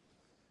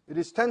 It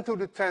is 10 to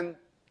the 10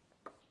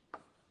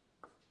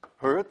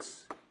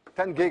 hertz,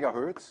 10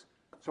 gigahertz.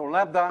 So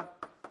lambda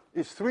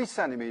is 3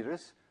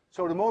 centimeters.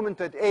 So the moment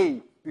that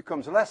A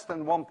becomes less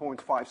than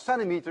 1.5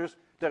 centimeters,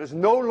 there is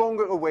no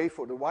longer a way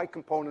for the Y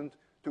component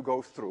to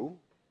go through.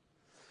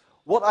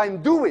 What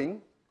I'm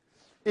doing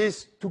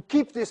is to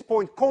keep this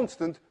point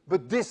constant,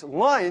 but this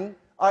line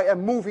I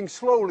am moving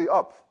slowly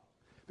up.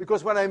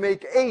 Because when I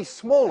make A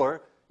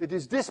smaller, it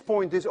is this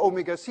point, this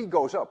omega c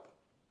goes up.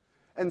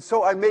 And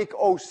so I make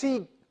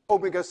OC,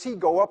 omega c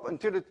go up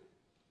until it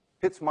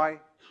hits my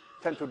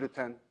 10 to the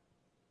 10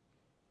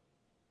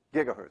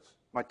 gigahertz,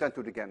 my 10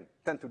 to the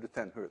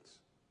 10 hertz.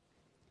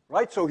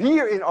 Right? So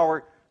here in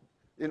our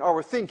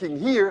thinking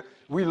here,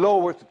 we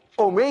lowered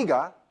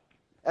omega,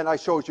 and I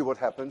showed you what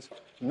happens.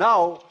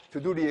 Now, to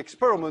do the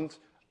experiment,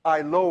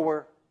 I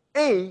lower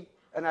A,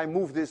 and I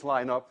move this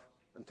line up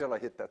until I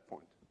hit that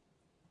point.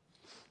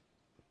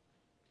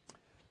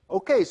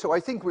 Okay, so I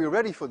think we're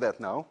ready for that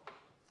now.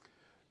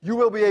 You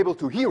will be able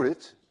to hear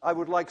it. I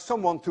would like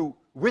someone to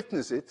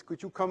witness it.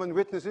 Could you come and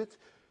witness it?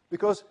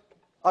 Because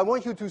I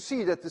want you to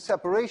see that the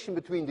separation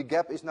between the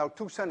gap is now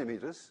 2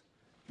 centimeters.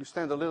 You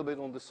stand a little bit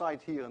on the side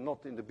here and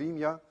not in the beam,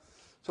 yeah?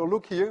 So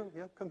look here.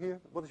 Yeah, come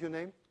here. What is your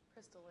name?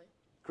 Crystal Lee.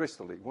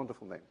 Crystal Lee,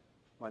 wonderful name.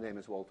 My name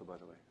is Walter, by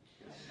the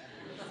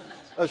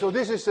way. So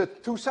this is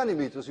 2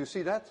 centimeters, you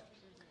see that?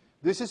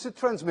 This is a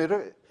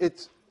transmitter.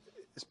 It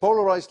is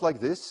polarized like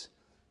this.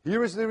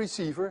 Here is the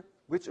receiver,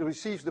 which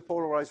receives the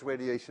polarized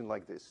radiation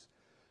like this.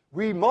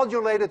 We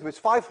modulate it with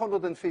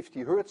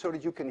 550 hertz so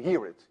that you can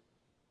hear it.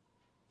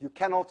 You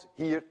cannot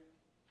hear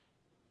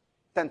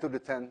 10 to the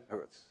 10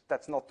 hertz.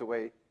 That's not the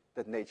way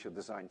that nature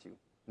designed you,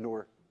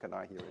 nor can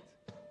I hear it.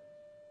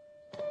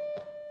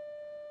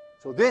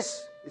 So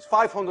this is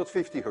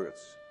 550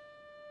 hertz.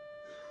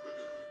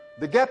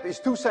 The gap is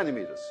 2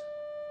 centimeters.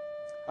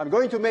 I'm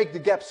going to make the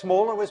gap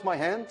smaller with my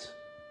hand,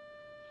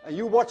 and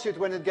you watch it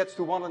when it gets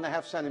to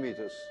 1.5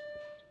 centimeters.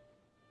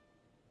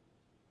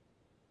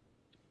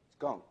 It's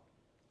gone.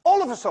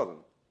 All of a sudden,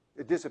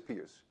 it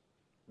disappears.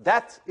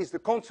 That is the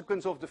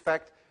consequence of the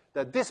fact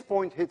that this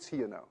point hits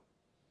here now.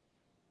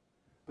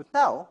 But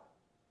now,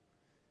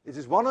 it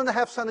is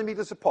 1.5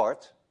 centimeters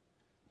apart.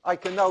 I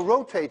can now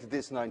rotate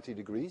this 90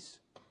 degrees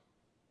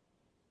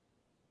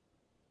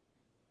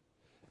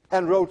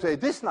and rotate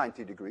this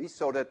 90 degrees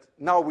so that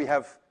now we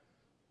have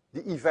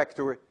the E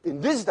vector in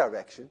this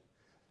direction.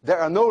 there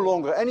are no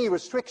longer any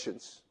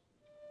restrictions,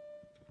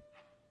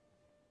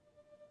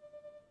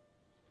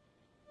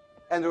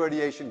 and the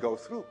radiation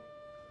goes through.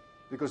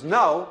 Because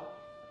now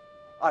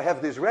I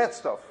have this red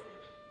stuff.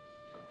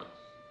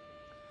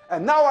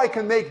 And now I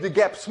can make the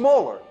gap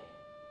smaller.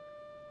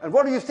 And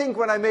what do you think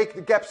when I make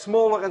the gap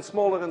smaller and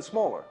smaller and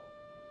smaller?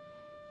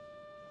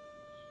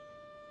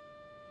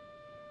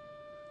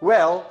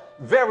 Well,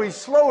 very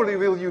slowly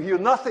will you hear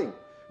nothing.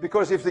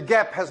 Because if the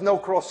gap has no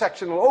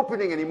cross-sectional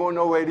opening anymore,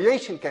 no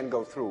radiation can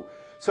go through.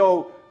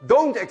 So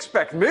don't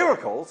expect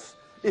miracles.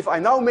 If I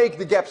now make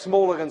the gap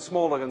smaller and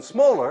smaller and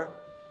smaller,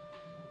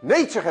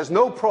 nature has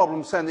no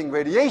problem sending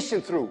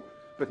radiation through.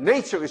 But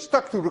nature is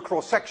stuck to the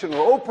cross-sectional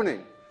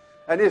opening.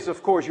 And if,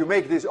 of course, you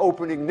make this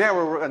opening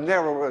narrower and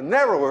narrower and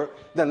narrower,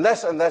 then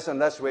less and less and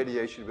less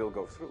radiation will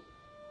go through.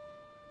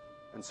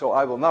 And so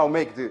I will now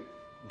make the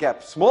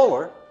gap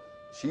smaller.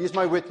 She is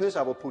my witness.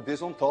 I will put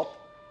this on top.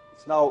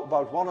 It's now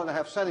about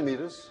 1.5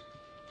 centimeters.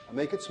 I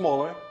make it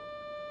smaller.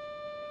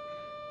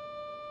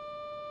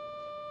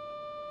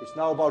 It's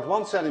now about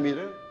 1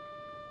 centimeter.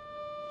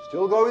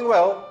 Still going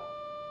well.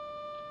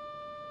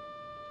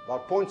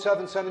 About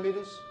 0.7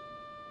 centimeters.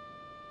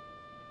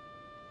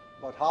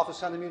 About 0.5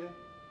 centimeter.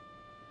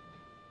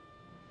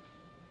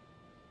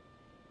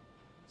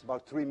 It's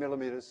about 3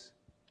 millimeters.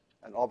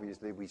 And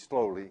obviously we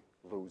slowly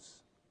lose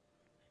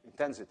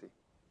intensity.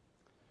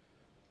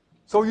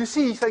 So you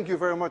see, thank you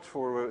very much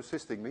for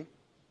assisting me.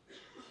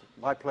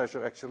 My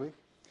pleasure, actually.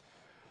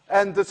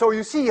 And so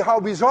you see how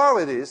bizarre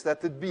it is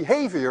that the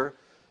behavior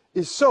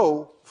is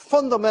so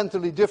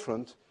fundamentally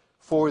different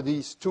for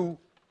these two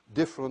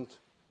different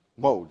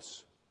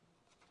modes.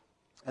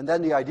 And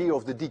then the idea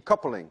of the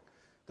decoupling,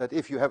 that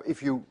if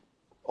you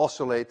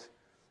oscillate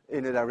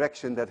in a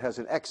direction that has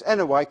an X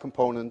and a Y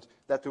component,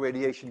 that the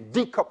radiation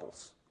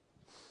decouples.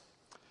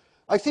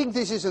 I think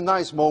this is a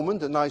nice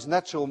moment, a nice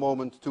natural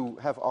moment to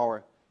have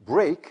our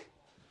break.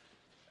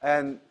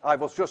 And I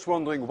was just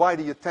wondering why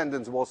the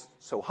attendance was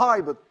so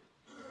high, but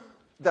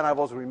then I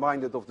was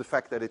reminded of the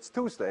fact that it's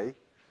Tuesday.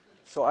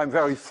 So I'm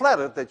very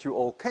flattered that you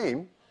all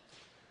came.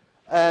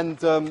 And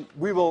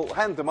we will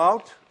hand them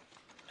out.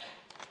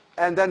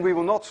 And then we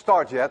will not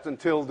start yet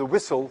until the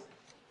whistle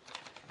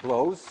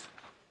blows.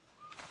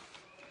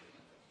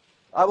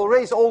 I will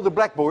raise all the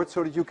blackboards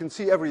so that you can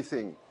see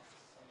everything.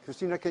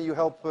 Christina, can you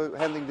help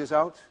handing this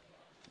out?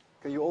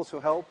 Can you also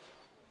help?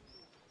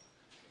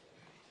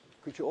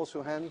 Could you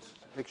also hand?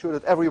 Make sure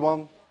that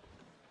everyone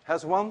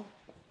has one.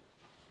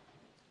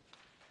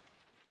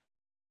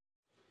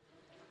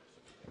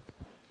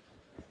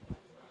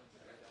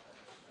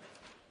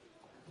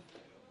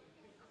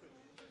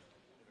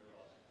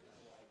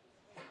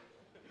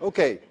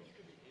 Okay.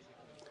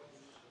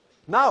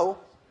 Now,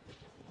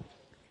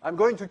 I'm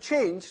going to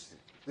change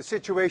the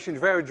situation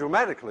very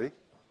dramatically.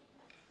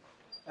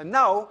 And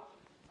now,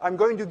 I'm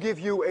going to give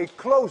you a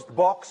closed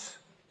box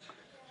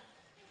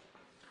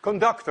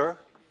conductor.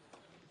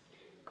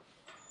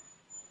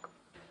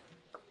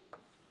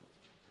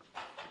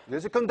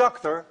 There's a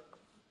conductor.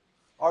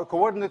 Our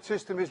coordinate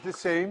system is the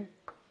same,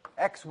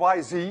 x,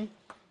 y, z.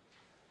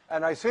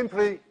 And I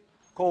simply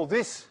call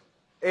this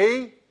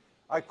A,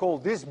 I call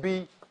this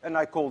B, and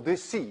I call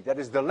this C. That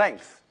is the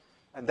length.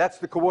 And that's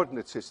the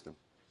coordinate system.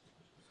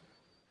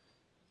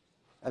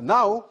 And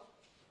now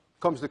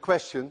comes the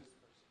question,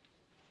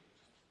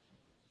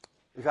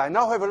 if I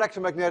now have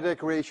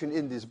electromagnetic radiation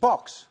in this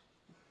box,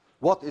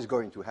 what is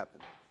going to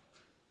happen?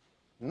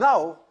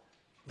 Now,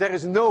 there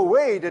is no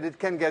way that it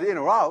can get in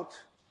or out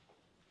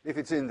if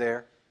it's in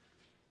there.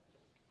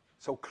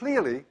 So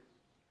clearly,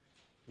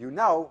 you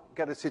now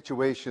get a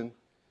situation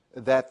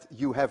that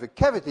you have a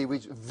cavity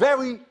with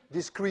very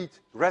discrete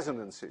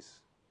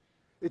resonances.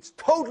 It's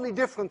totally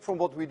different from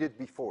what we did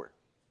before.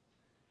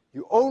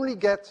 You only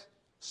get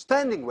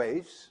standing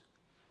waves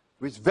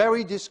with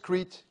very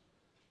discrete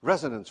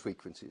resonance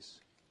frequencies.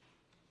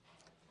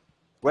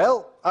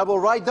 Well, I will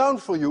write down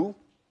for you,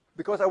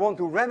 because I want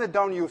to ram it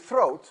down your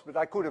throat, but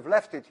I could have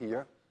left it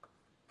here.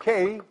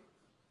 K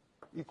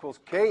equals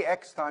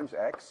kx times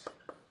x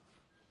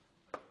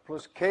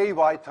plus ky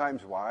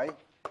times y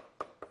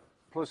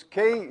plus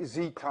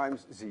kz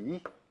times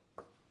z.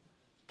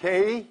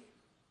 K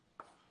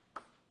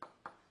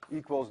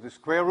equals the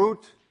square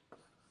root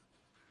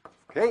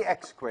of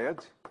kx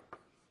squared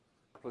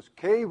plus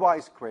ky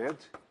squared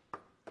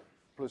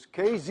plus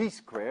kz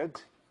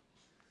squared.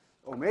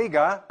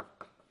 Omega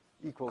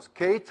equals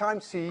k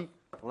times c.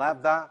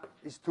 Lambda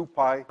is 2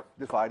 pi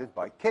divided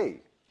by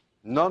k.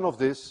 None of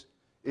this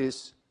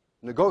is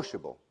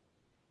negotiable.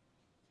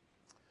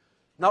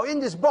 Now in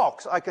this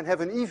box I can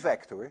have an E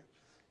vector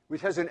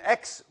which has an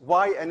x,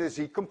 y, and a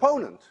z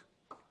component.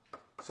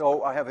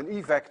 So I have an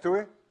E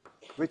vector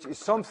which is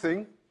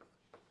something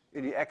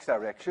in the x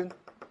direction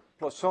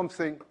plus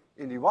something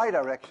in the y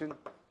direction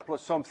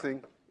plus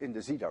something in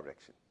the z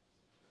direction.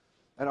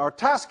 And our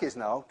task is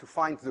now to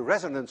find the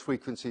resonance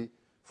frequency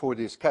for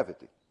this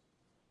cavity.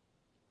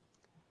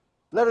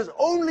 Let us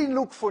only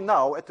look for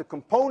now at the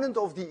component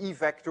of the E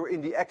vector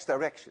in the x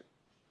direction.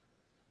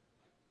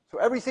 So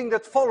everything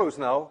that follows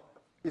now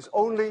is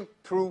only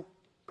true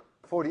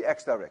for the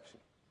x direction.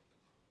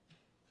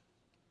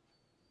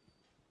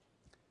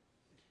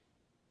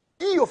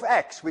 E of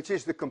x, which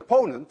is the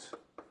component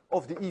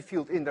of the E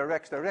field in their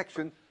x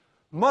direction,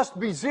 must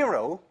be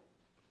 0.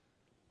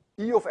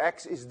 E of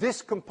x is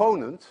this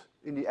component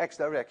in the x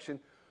direction,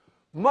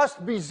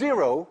 must be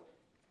 0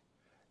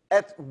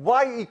 at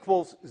y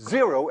equals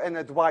 0 and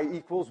at y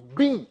equals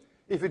b.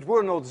 If it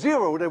were not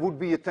 0, there would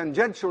be a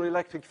tangential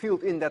electric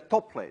field in that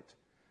top plate.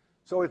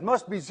 So it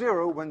must be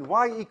 0 when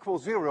y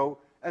equals 0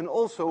 and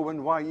also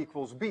when y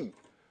equals b.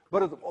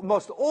 But it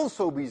must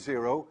also be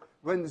 0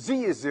 when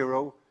z is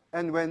 0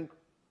 and when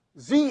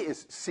z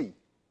is c.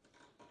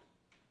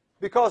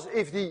 Because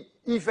if the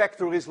E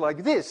vector is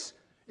like this,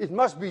 it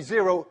must be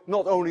 0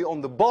 not only on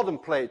the bottom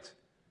plate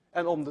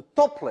and on the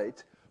top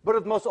plate, but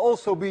it must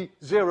also be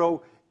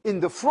 0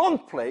 in the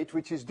front plate,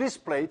 which is this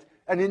plate,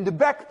 and in the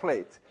back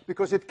plate,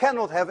 because it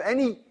cannot have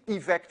any E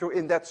vector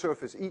in that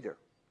surface either.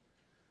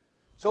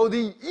 So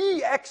the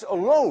Ex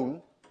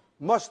alone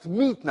must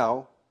meet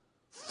now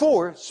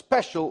 4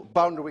 special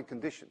boundary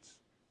conditions.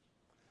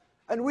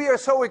 And we are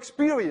so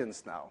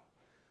experienced now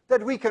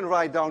that we can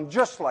write down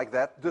just like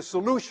that the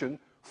solution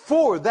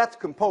for that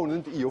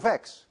component E of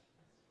x.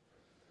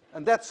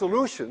 And that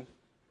solution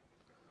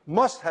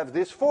must have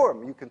this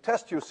form. You can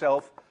test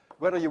yourself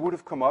whether you would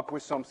have come up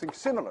with something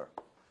similar.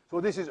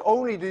 So this is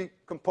only the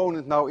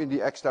component now in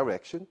the x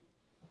direction.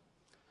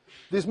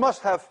 This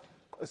must have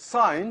a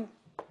sign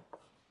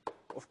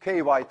of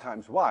ky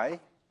times y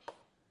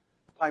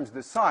times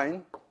the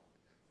sign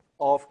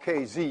of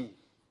kz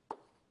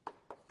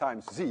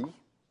times z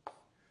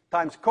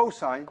times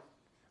cosine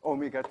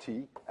omega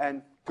t.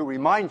 And to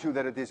remind you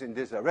that it is in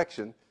this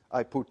direction,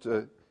 I put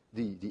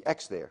the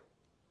x there.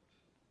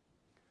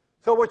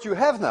 So what you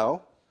have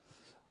now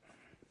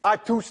are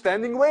 2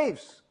 standing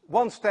waves.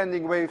 One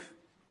standing wave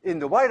in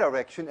the y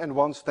direction and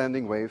one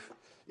standing wave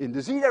in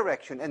the z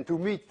direction. And to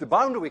meet the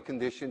boundary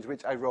conditions,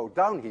 which I wrote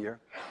down here,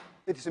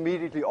 it is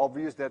immediately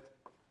obvious that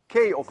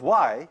k of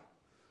y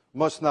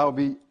must now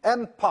be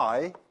m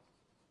pi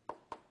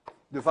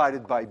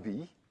divided by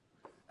b,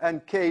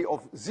 and k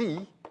of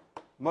z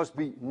must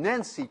be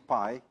Nancy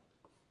pi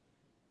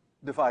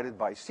divided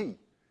by c.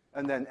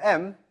 And then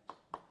m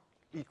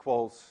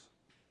equals,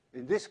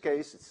 in this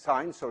case, it's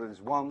signed, so that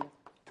is 1,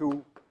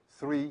 2,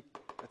 3,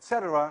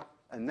 etc.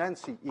 And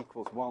Nancy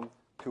equals 1,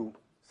 2,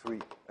 3,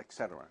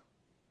 etc.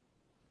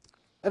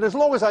 And as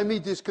long as I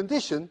meet this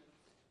condition,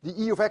 the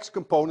E of x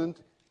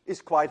component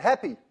is quite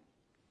happy.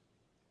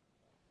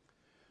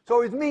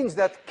 So it means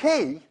that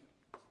k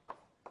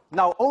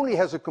now only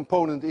has a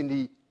component in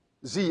the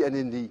z and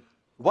in the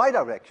y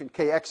direction.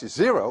 Kx is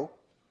 0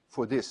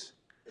 for this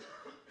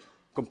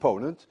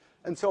component.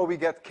 And so we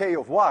get k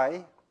of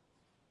y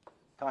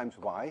times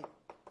y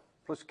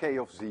plus k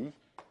of z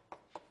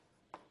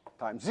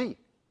times z.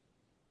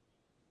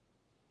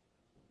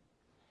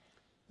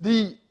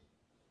 The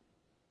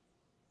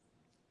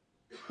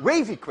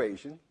wave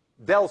equation,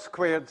 del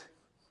squared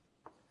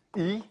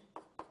E,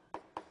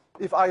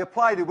 if I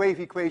apply the wave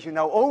equation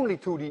now only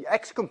to the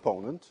x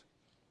component,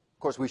 of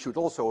course we should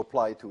also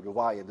apply it to the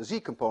y and the z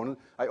component,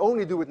 I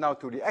only do it now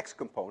to the x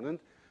component,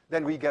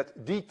 then we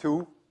get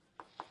d2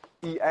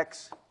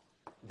 Ex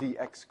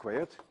dx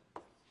squared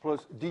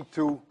plus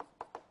d2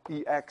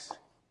 Ex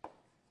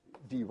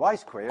dy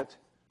squared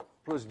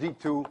plus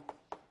d2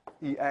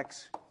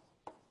 Ex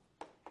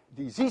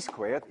dz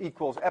squared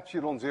equals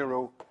epsilon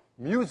 0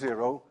 mu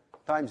 0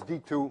 times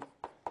d2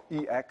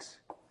 Ex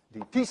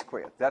dt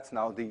squared. That's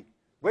now the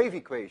wave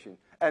equation.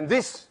 And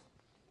this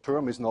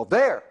term is not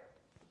there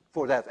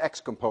for that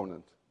x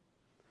component.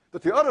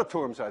 But the other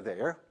terms are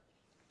there.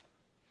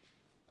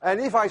 And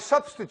if I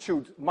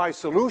substitute my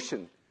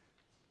solution,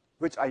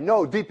 which I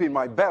know deep in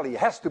my belly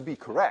has to be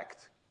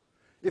correct,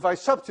 if I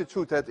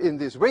substitute that in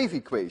this wave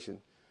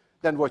equation,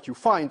 then what you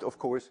find, of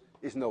course,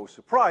 is no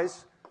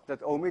surprise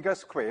that omega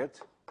squared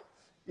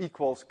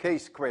equals k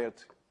squared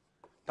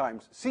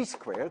times c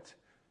squared.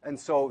 And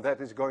so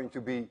that is going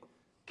to be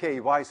ky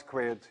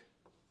squared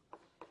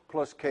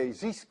plus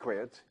kz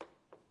squared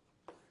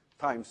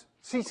times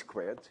c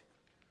squared.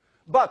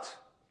 But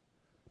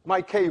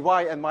my ky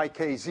and my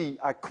kz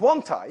are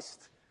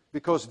quantized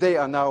because they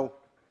are now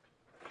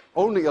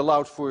only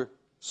allowed for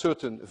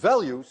certain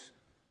values.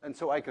 And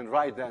so I can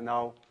write there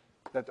now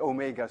that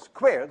omega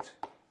squared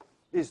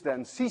is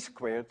then c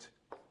squared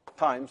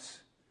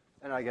times,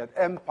 and I get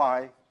m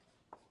pi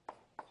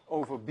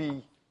over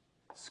b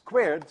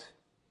squared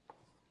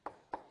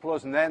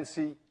plus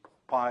Nancy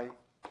pi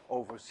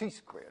over c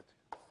squared.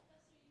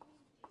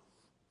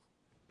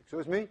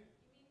 Excuse me?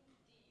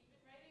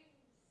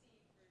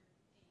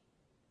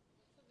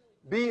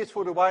 B is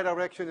for the y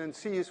direction and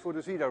c is for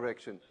the z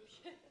direction.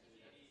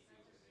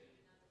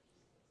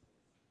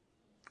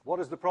 What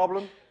is the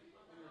problem?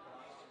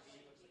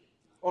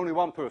 Only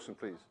one person,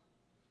 please.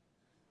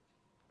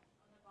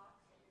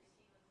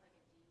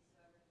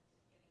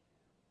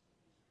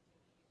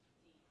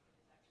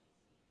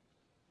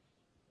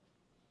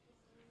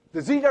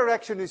 The z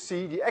direction is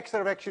c, the x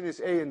direction is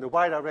a, and the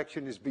y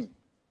direction is b.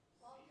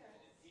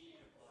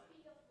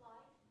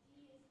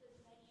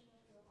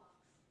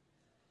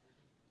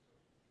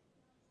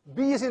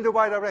 B is in the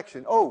y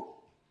direction. Oh,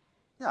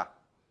 yeah.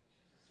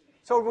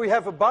 So we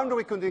have a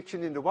boundary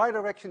condition in the y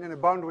direction and a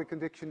boundary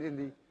condition in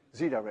the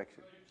z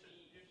direction.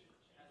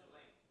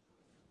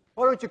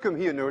 Why don't you come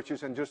here,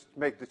 Nurtjes, and just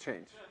make the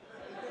change?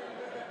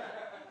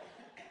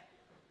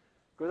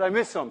 Because I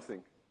missed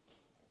something.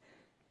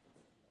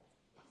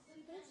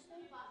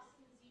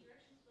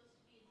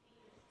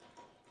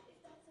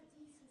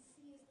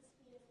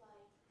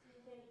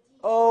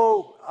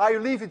 Oh, I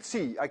leave it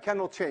C. I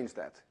cannot change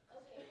that.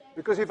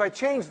 Because if I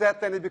change that,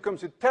 then it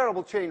becomes a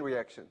terrible chain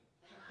reaction.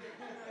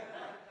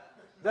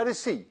 That is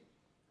C.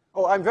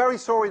 Oh, I'm very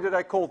sorry that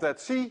I called that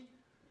C.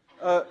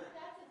 That's a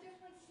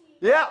different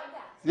C. Yeah,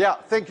 yeah,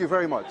 thank you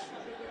very much.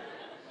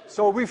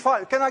 So we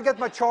find, can I get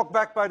my chalk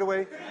back, by the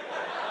way?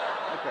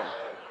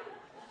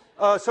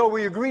 Okay. So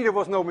we agree there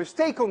was no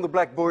mistake on the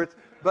blackboard,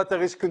 but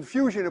there is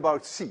confusion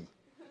about C.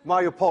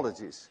 My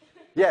apologies.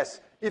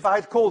 Yes, if I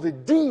had called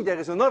it D, there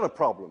is another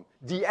problem.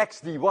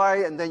 dx,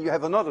 dy, and then you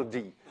have another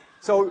D.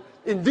 So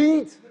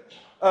indeed,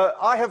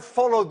 I have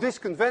followed this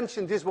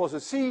convention. This was a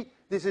C,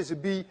 this is a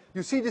B.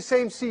 You see the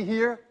same C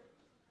here?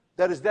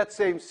 That is that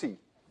same C.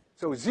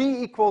 So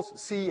Z equals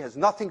C has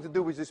nothing to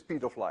do with the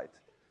speed of light.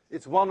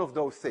 It's one of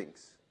those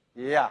things.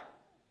 Yeah,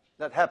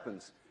 that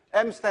happens.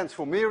 M stands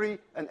for Mary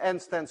and N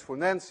stands for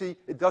Nancy.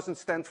 It doesn't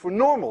stand for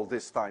normal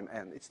this time,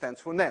 N. It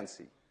stands for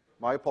Nancy.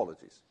 My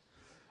apologies.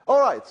 All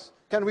right,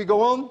 can we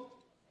go on?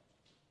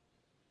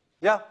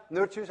 Yeah,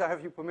 Nurtjes, I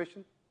have your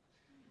permission?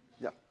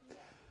 Yeah.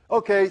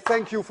 Okay,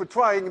 thank you for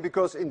trying,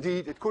 because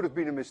indeed it could have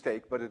been a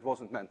mistake, but it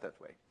wasn't meant that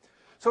way.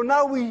 So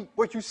now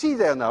what you see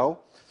there now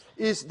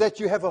is that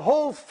you have a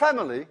whole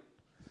family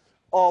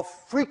of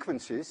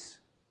frequencies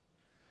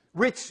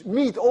which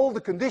meet all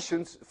the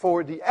conditions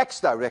for the x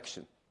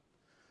direction.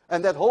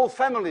 And that whole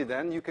family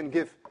then, you can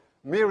give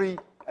Mary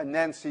and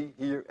Nancy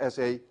here as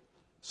a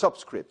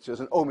subscript. There's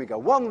an omega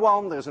 1,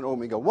 1, there's an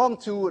omega 1,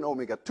 2, an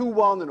omega 2,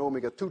 1, an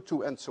omega 2,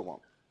 2, and so on.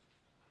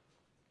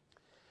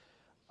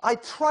 I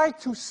try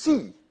to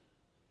see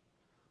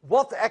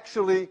what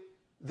actually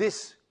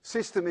this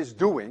system is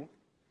doing.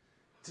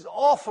 It's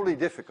awfully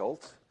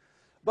difficult,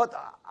 but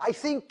I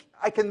think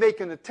I can make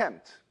an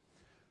attempt.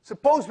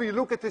 Suppose we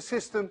look at the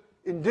system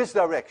in this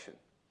direction.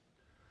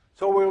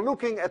 So we're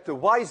looking at the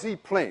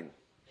YZ plane.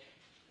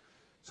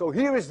 So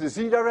here is the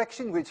Z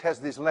direction, which has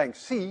this length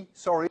C.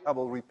 Sorry, I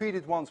will repeat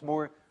it once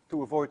more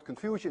to avoid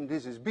confusion.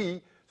 This is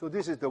B. So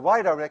this is the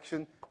Y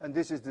direction, and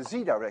this is the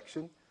Z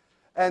direction.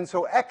 And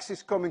so X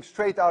is coming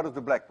straight out of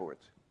the blackboard.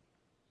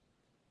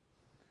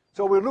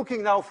 So we're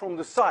looking now from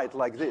the side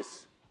like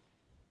this.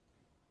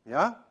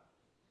 Yeah?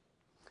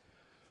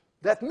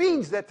 That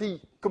means that the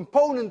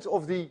component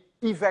of the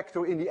E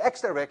vector in the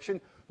X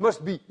direction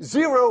must be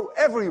 0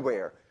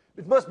 everywhere.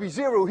 It must be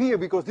 0 here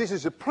because this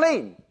is a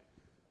plane.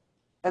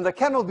 And there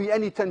cannot be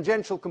any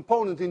tangential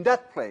component in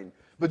that plane.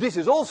 But this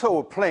is also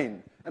a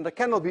plane, and there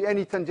cannot be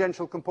any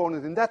tangential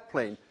component in that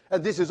plane.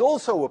 And this is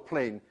also a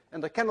plane,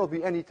 and there cannot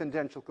be any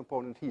tangential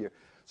component here.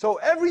 So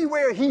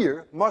everywhere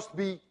here must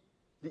be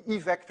the E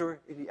vector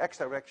in the X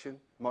direction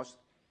must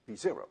be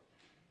 0.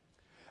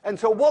 And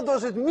so what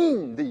does it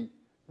mean, the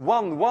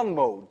 1, 1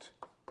 mode?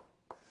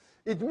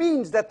 It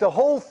means that the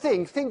whole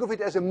thing, think of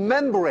it as a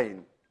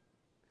membrane.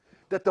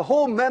 That the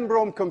whole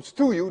membrane comes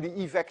to you, the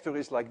E vector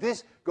is like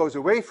this, goes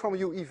away from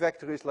you, E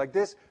vector is like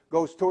this,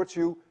 goes towards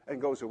you,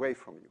 and goes away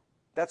from you.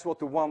 That's what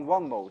the 1,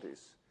 1 mode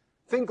is.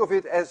 Think of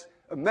it as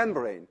a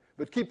membrane.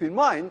 But keep in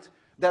mind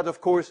that, of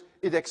course,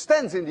 it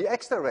extends in the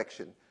X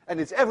direction, and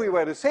it's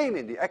everywhere the same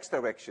in the X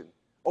direction,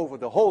 over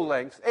the whole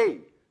length A.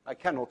 I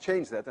cannot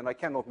change that, and I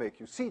cannot make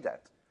you see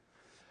that.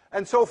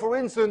 And so, for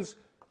instance,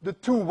 the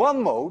 2,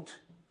 1 mode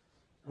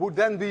would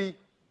then be,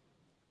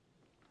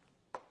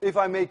 if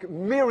I make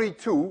Mary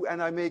 2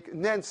 and I make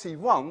Nancy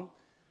 1,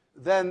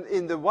 then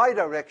in the Y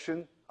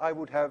direction I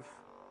would have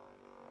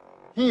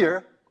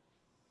here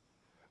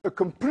a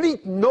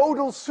complete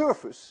nodal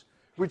surface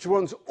which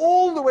runs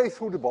all the way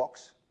through the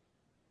box,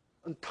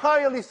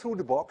 entirely through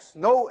the box,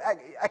 no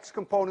X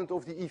component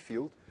of the E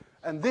field,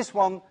 and this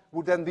one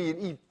would then be an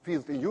E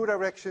field in your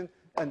direction,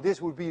 and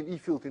this would be an E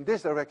field in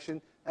this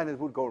direction, and it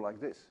would go like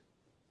this.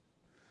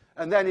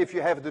 And then if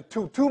you have the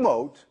 2, 2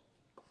 mode,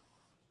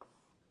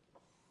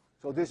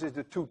 so this is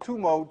the 2, 2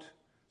 mode,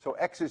 so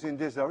X is in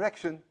this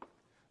direction,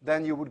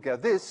 then you would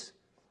get this.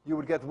 You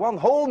would get one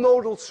whole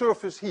nodal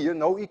surface here,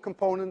 no E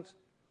component,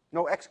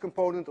 no X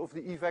component of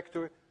the E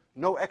vector,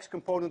 no X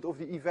component of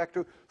the E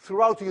vector,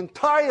 throughout the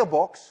entire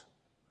box,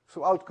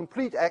 throughout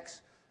complete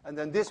X, and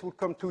then this would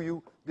come to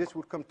you, this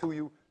would come to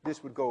you,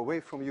 this would go away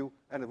from you,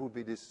 and it would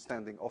be this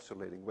standing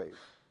oscillating wave.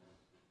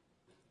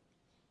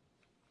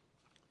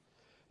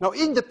 Now,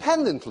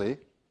 independently,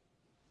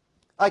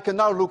 I can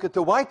now look at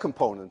the Y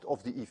component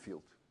of the E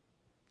field,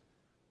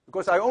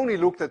 because I only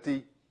looked at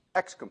the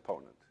X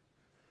component.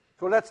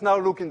 So let's now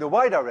look in the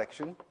Y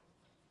direction,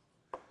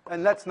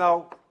 and let's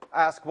now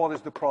ask what is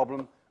the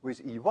problem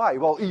with EY.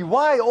 Well,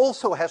 EY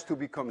also has to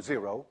become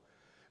 0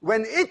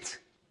 when it,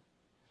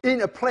 in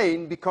a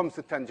plane, becomes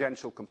the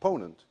tangential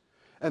component.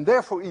 And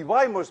therefore,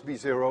 EY must be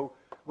 0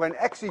 when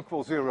X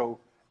equals 0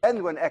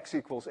 and when x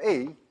equals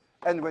a,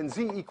 and when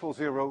z equals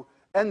 0,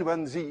 and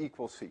when z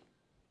equals c.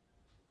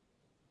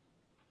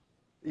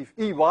 If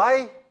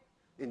Ey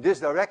in this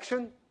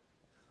direction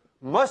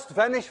must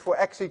vanish for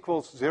x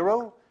equals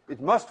 0, it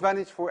must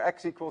vanish for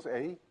x equals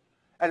a,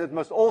 and it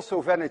must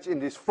also vanish in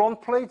this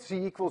front plate,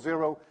 z equals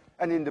 0,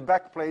 and in the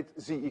back plate,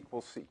 z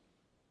equals c.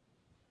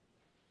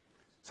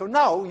 So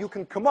now you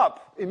can come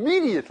up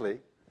immediately,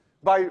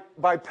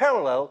 by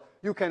parallel,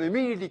 you can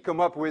immediately come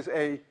up with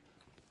a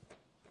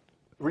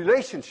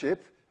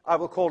relationship. I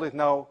will call it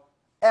now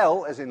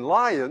L as in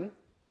lion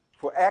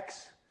for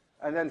x,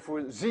 and then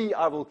for z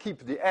I will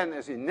keep the n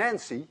as in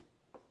Nancy,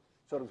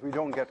 so that we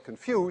don't get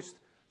confused.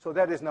 So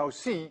that is now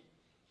c.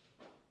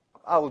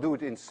 I will do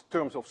it in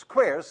terms of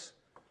squares,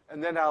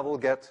 and then I will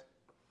get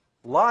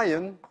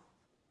lion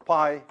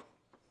pi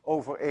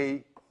over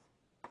a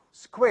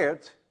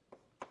squared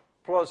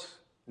plus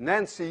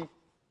Nancy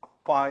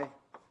pi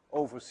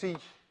over c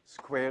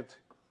squared,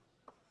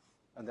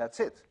 and that's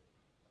it.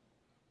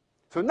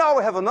 So now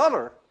I have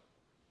another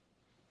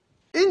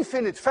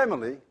infinite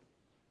family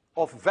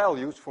of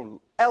values for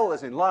L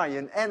as in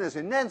lion, N as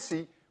in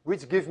Nancy,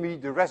 which give me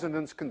the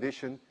resonance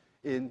condition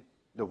in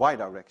the y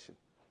direction.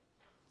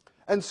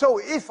 And so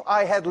if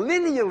I had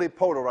linearly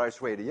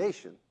polarized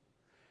radiation,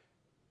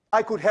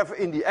 I could have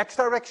in the x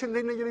direction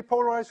linearly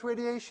polarized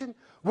radiation,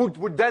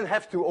 would then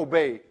have to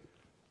obey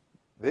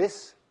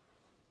this.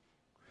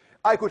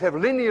 I could have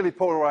linearly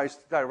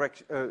polarized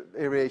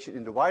radiation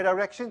in the y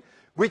direction,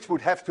 which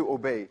would have to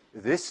obey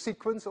this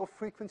sequence of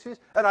frequencies.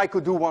 And I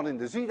could do one in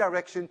the z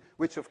direction,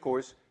 which of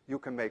course you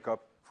can make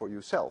up for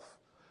yourself.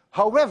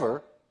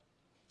 However,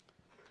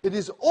 it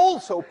is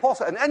also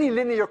possible, and any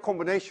linear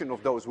combination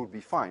of those would be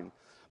fine.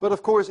 But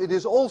of course, it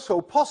is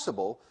also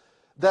possible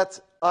that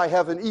I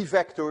have an E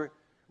vector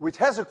which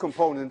has a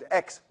component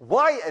x,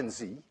 y, and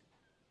z,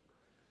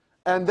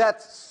 and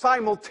that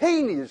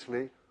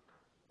simultaneously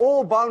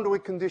all boundary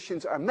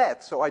conditions are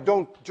met. So I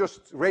don't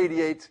just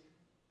radiate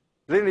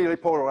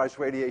linearly polarized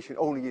radiation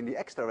only in the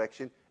x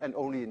direction and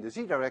only in the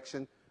z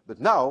direction, but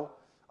now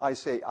I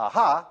say,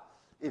 aha,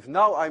 if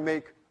now I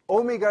make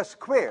omega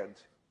squared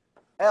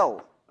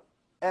L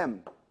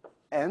m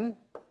n,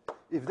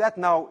 if that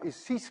now is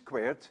c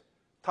squared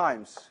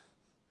times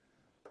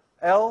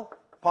L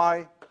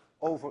pi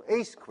over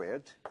a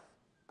squared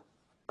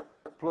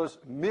plus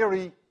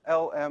miri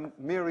Lm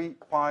miri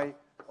pi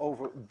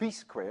over b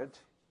squared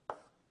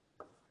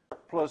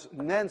plus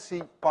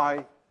Nancy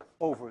pi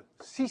over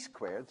c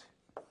squared,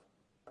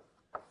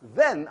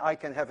 then I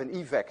can have an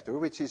E vector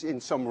which is in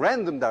some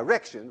random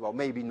direction, well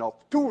maybe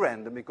not too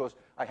random because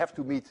I have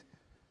to meet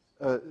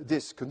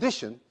this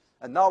condition,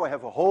 and now I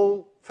have a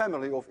whole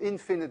family of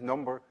infinite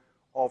number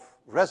of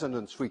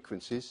resonance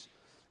frequencies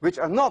which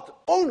are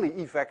not only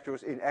E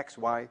vectors in x,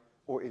 y,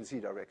 or in z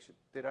direction.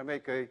 Did I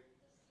make a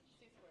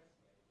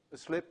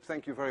slip?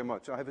 Thank you very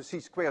much. I have a c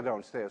squared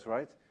downstairs,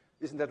 right?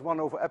 Isn't that 1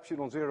 over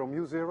epsilon 0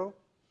 mu 0?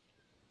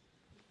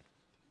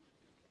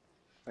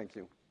 Thank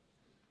you.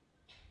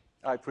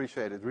 I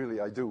appreciate it,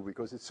 really I do,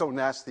 because it's so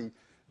nasty,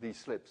 these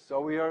slips.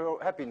 So we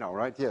are happy now,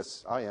 right?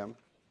 Yes, I am.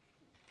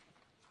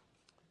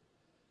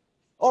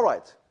 All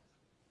right.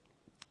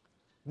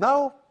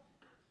 Now,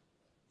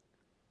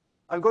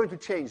 I'm going to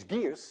change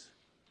gears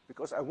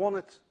because I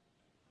wanted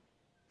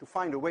to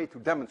find a way to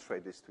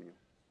demonstrate this to you.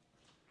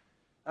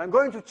 I'm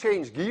going to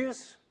change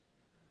gears,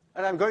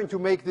 and I'm going to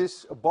make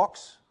this a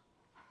box,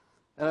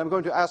 and I'm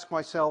going to ask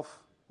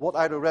myself, what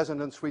are the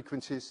resonance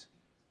frequencies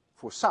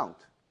for sound?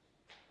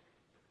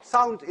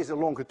 Sound is a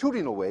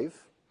longitudinal wave,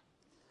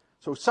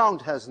 so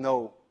sound has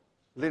no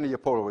linear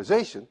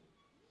polarization.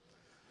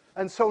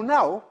 And so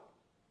now,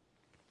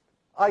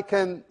 I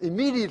can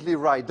immediately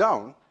write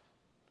down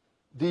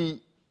the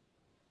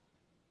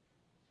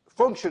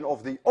function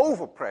of the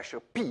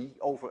overpressure, P,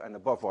 over and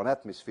above 1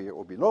 atmosphere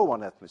or below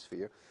 1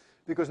 atmosphere,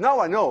 because now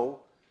I know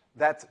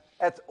that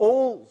at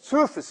all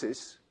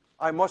surfaces,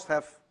 I must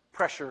have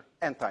pressure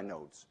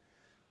antinodes.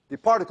 The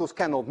particles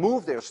cannot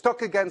move, they are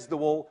stuck against the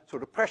wall, so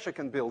the pressure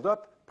can build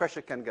up,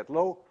 pressure can get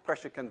low,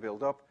 pressure can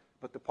build up,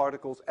 but the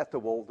particles at the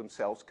wall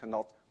themselves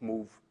cannot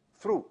move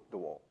through the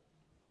wall.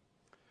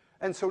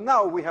 And so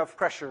now we have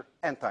pressure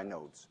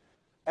antinodes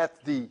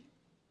at the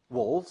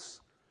walls.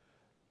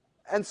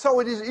 And so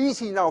it is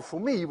easy now for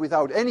me,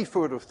 without any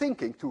further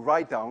thinking, to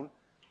write down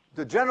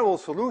the general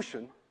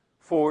solution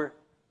for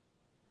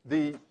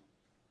the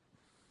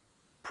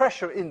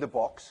pressure in the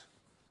box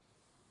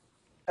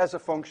as a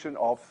function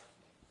of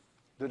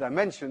the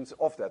dimensions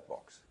of that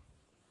box.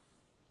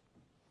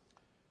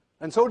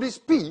 And so this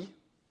P,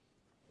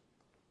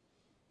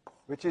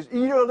 which is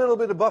either a little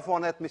bit above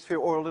 1 atmosphere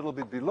or a little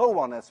bit below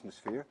 1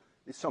 atmosphere,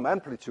 is some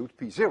amplitude,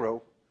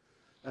 P0,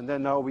 and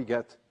then now we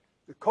get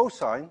the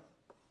cosine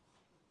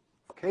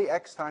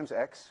kx times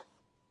x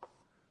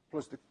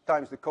plus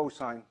times the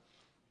cosine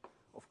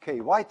of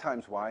ky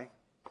times y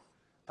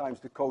times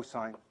the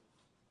cosine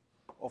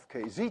of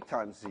kz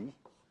times z,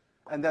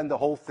 and then the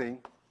whole thing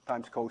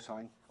times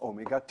cosine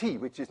omega t,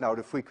 which is now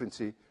the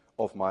frequency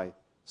of my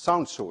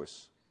sound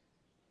source.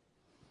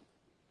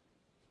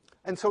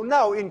 And so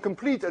now, in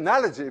complete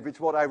analogy with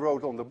what I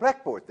wrote on the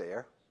blackboard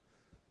there,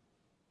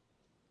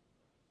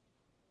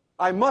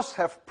 I must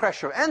have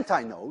pressure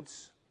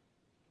antinodes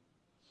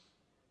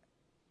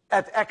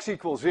at x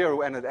equals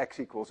 0 and at x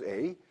equals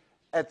a,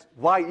 at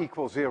y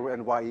equals 0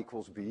 and y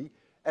equals b,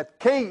 at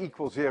k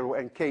equals 0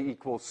 and k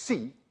equals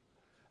c.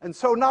 And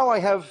so now I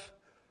have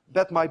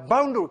that my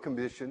boundary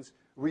conditions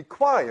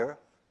require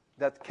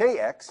that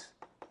kx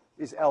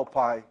is L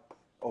pi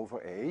over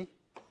a,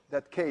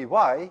 that ky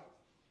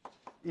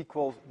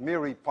equals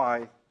Miri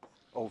pi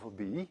over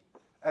b,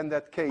 and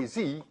that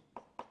kz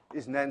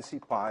is Nancy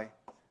pi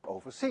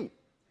over c.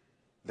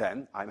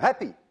 Then I'm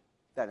happy.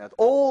 Then at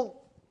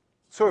all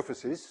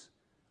surfaces,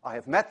 I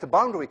have met the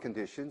boundary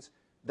conditions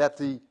that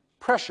the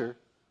pressures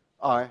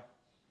are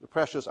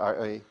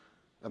a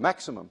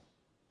maximum.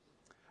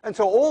 And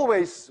so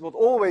always, what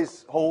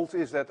always holds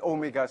is that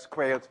omega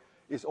squared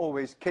is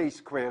always k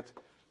squared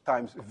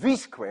times v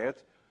squared,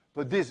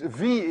 but this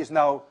v is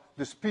now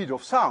the speed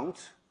of sound.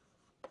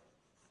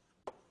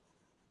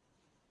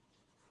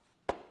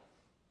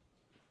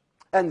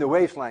 And the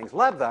wavelength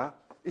lambda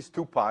is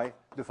 2 pi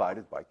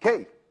divided by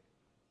k.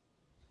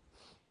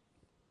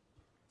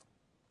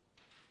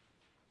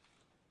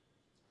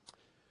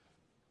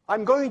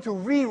 I'm going to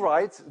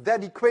rewrite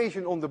that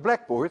equation on the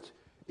blackboard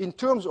in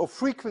terms of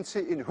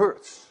frequency in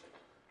hertz,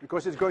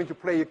 because it's going to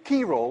play a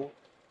key role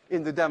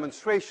in the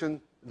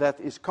demonstration that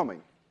is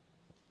coming.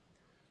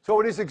 So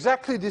it is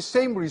exactly the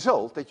same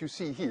result that you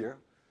see here,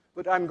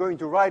 but I'm going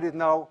to write it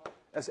now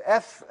as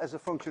f as a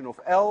function of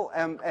L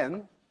m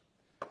n,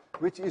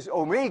 which is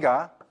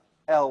omega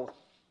L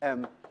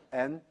m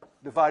n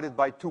divided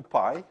by 2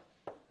 pi,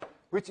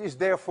 which is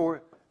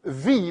therefore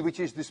v,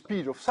 which is the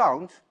speed of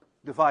sound,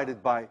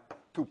 divided by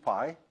 2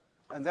 pi.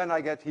 And then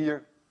I get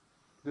here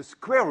the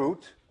square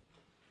root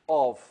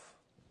of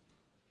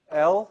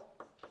L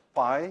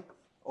pi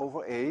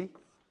over a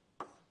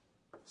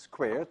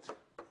squared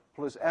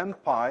plus m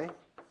pi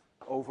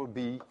over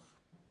b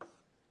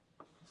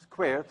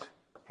squared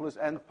plus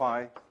n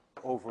pi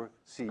over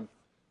c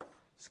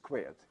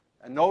squared.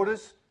 And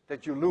notice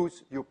that you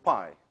lose your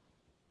pi.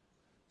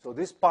 So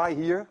this pi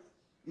here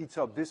eats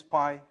up this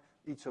pi,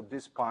 eats up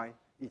this pi,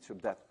 eats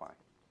up that pi.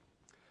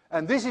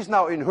 And this is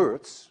now in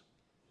hertz.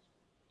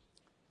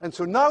 And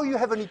so now you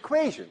have an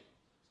equation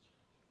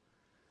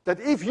that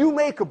if you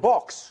make a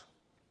box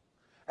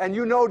and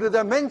you know the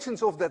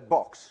dimensions of that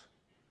box,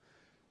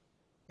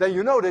 then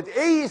you know that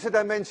A is a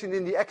dimension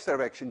in the x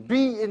direction,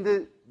 B in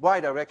the y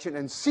direction,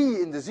 and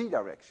C in the z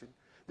direction.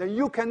 Then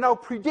you can now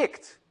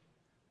predict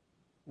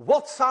at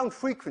what sound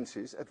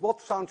frequencies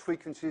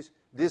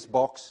this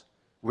box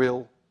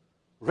will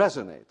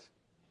resonate.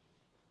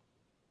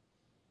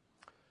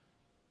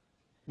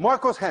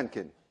 Marcos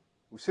Henkin,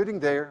 who's sitting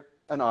there,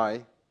 and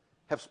I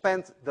have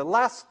spent the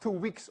last 2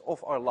 weeks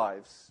of our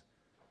lives,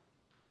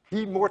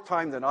 he more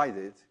time than I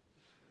did,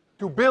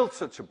 to build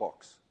such a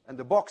box. And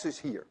the box is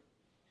here.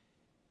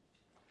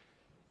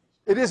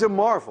 It is a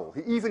marvel.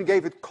 He even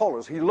gave it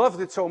colors. He loved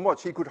it so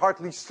much he could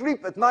hardly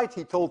sleep at night,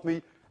 he told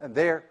me, and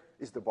there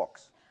is the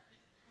box.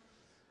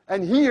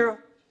 And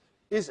here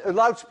is a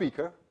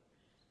loudspeaker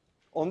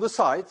on the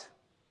side,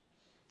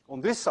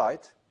 on this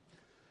side.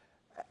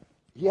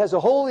 He has a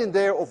hole in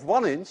there of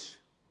 1 inch,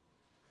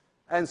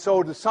 and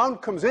so the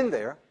sound comes in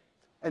there,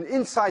 and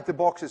inside the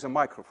box is a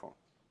microphone.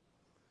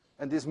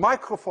 And this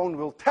microphone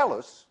will tell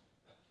us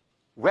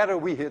whether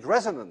we hit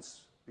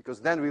resonance,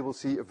 because then we will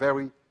see a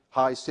very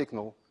high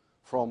signal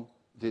from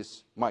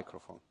this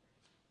microphone.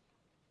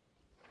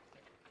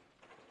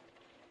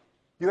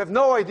 You have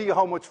no idea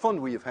how much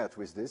fun we have had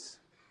with this.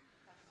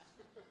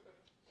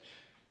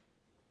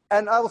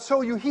 And I'll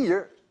show you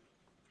here.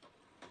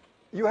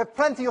 You have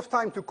plenty of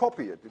time to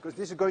copy it, because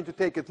this is going to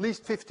take at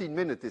least 15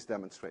 minutes, this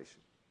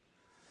demonstration.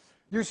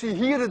 You see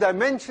here the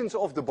dimensions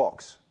of the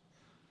box.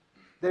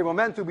 They were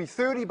meant to be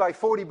 30 by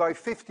 40 by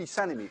 50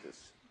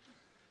 centimeters.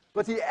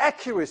 But the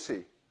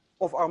accuracy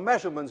of our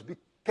measurements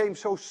became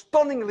so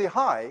stunningly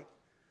high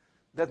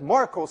that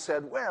Marcos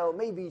said, well,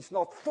 maybe it's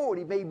not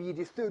 40, maybe it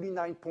is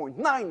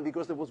 39.9,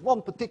 because there was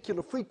one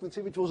particular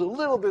frequency which was a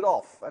little bit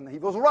off. And he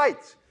was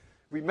right.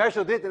 We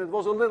measured it, and it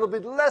was a little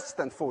bit less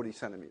than 40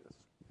 centimeters.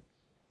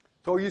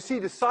 So you see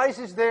the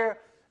sizes there,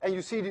 and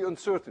you see the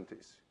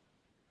uncertainties.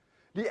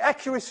 The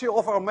accuracy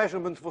of our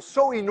measurements was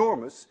so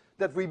enormous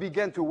that we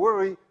began to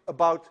worry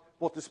about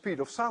what the speed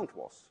of sound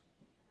was.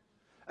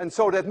 And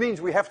so that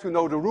means we have to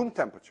know the room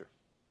temperature.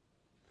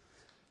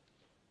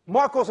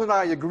 Marcos and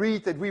I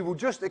agreed that we would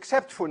just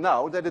accept for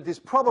now that it is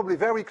probably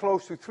very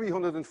close to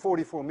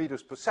 344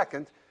 meters per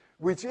second,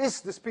 which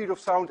is the speed of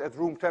sound at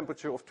room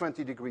temperature of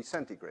 20 degrees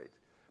centigrade.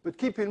 But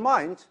keep in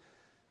mind,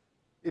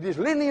 it is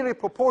linearly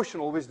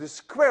proportional with the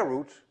square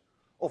root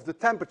of the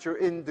temperature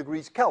in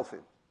degrees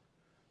Kelvin.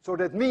 So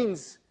that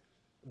means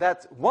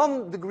that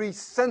 1 degree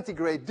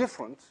centigrade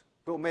difference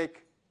will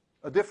make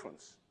a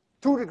difference.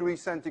 2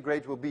 degrees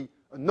centigrade will be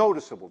a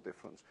noticeable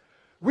difference.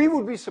 We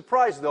would be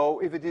surprised,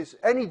 though, if it is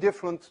any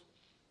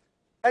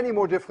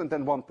more different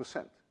than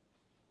 1%.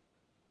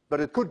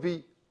 But it could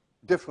be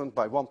different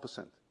by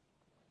 1%.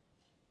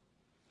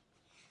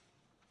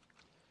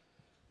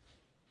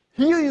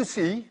 Here you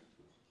see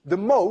the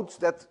modes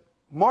that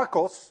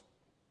Marcos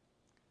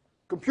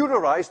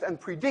computerized and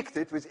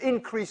predicted with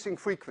increasing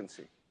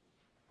frequency.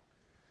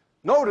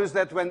 Notice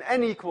that when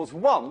n equals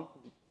 1,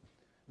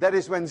 that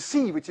is when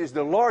c, which is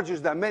the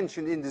largest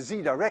dimension in the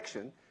z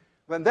direction,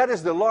 when that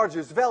is the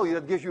largest value,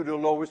 that gives you the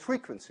lowest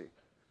frequency.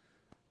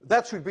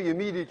 That should be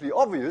immediately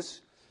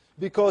obvious,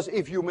 because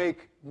if you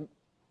make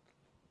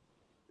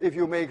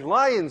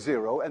Lion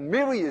 0 and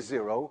Miri is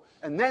 0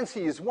 and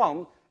Nancy is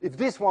 1, if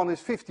this one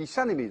is 50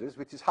 centimeters,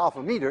 which is half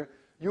a meter,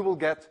 you will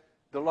get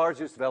the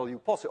largest value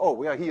possible. Oh,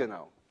 we are here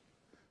now.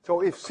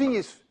 So if c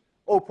is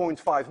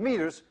 0.5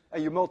 meters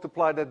and you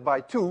multiply that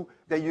by 2,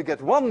 then you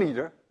get 1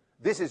 meter.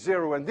 This is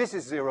 0 and this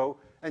is 0,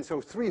 and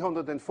so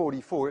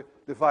 344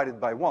 divided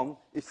by 1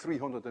 is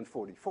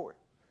 344.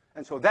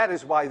 And so that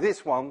is why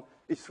this one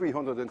is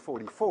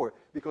 344,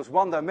 because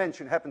one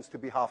dimension happens to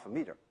be half a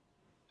meter.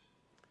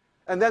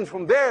 And then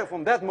from there,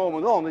 from that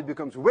moment on, it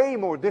becomes way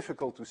more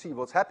difficult to see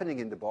what's happening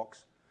in the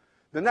box.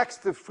 The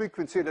next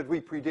frequency that we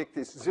predict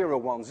is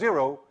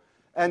 010,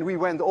 and we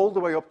went all the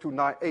way up to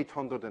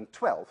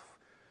 812.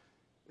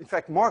 In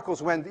fact,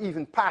 Marcos went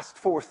even past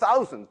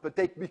 4,000, but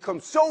they become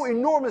so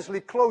enormously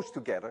close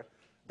together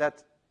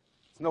that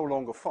it's no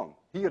longer fun.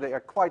 Here they are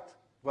quite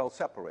well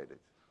separated.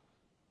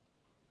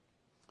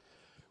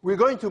 We're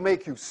going to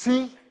make you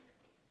see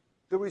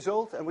the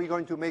result, and we're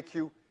going to make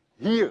you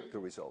hear the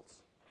results.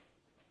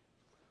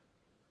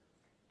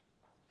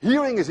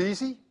 Hearing is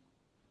easy,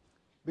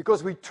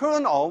 because we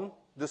turn on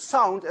the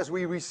sound as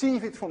we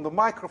receive it from the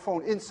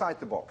microphone inside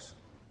the box.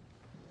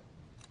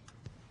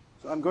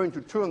 So I'm going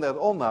to turn that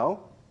on now.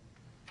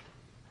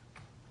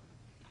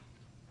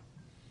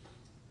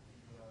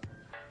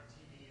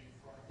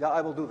 Yeah, I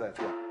will do that,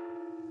 yeah.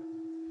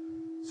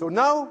 So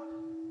now,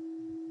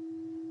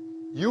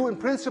 you in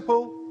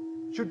principle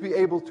should be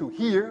able to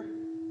hear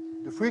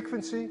the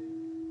frequency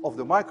of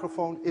the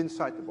microphone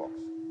inside the box.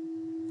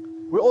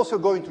 We're also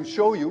going to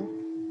show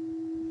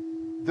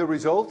you the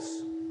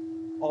results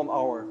on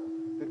our,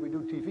 did we do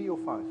TV or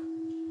 5?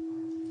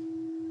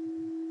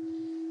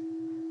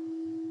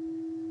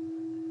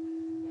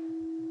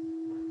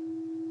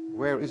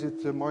 Where is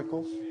it,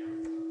 Marcos?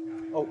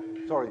 Oh,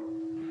 sorry.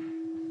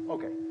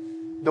 Okay.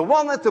 The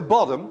one at the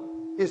bottom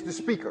is the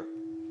speaker.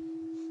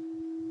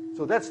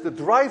 So that's the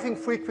driving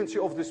frequency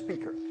of the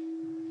speaker.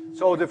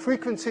 So the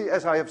frequency,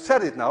 as I have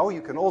said it now,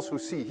 you can also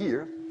see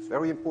here, it's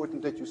very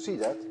important that you see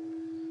that.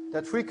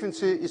 That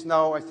frequency is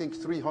now, I think,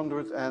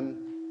 300 and,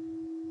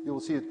 you will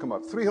see it come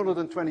up,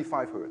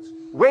 325 hertz.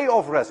 Way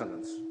off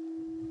resonance.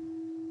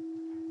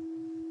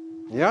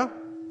 Yeah?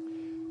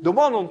 The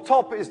one on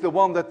top is the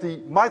one that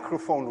the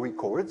microphone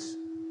records.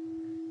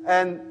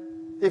 And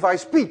if I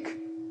speak,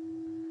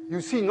 you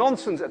see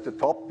nonsense at the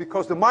top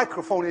because the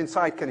microphone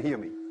inside can hear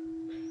me.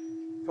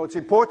 So it's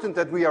important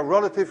that we are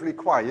relatively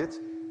quiet,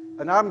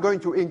 and I'm going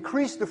to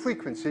increase the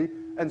frequency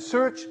and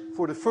search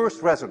for the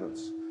first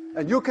resonance.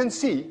 And you can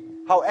see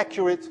how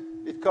accurate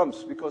it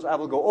comes, because I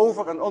will go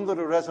over and under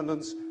the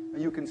resonance,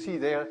 and you can see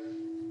there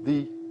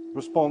the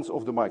response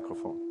of the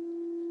microphone.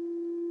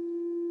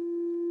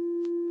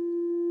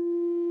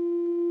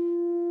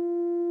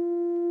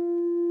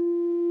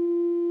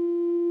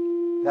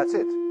 That's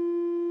it.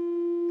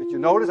 Did you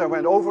notice I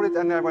went over it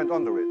and I went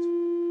under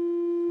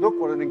it? Look,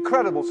 what an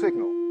incredible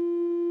signal.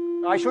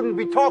 I shouldn't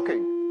be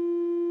talking.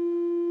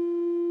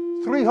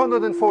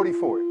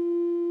 344.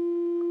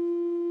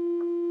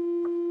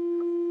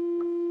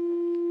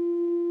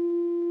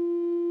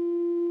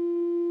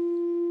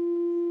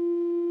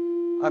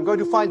 I'm going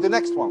to find the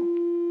next one.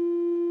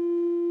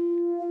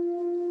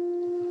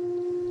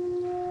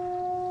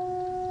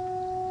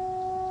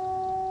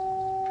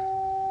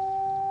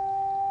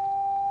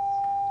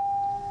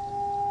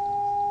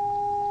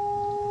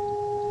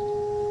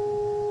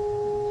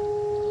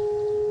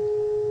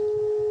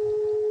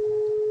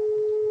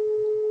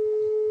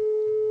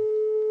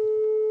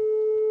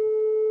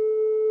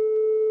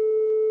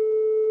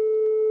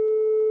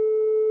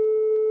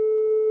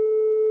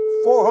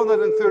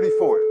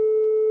 $434.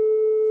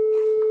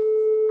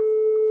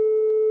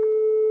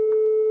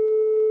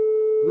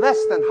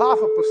 Less than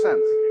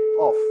 0.5%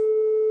 off.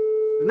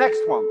 The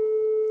next one,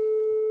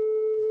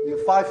 we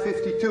have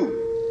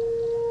 552.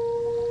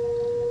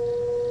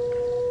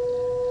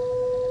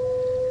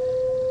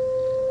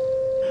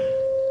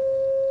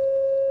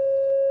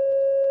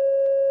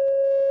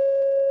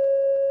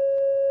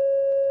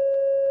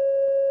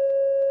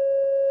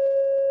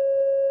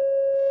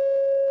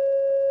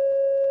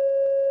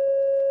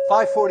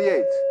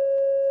 $548.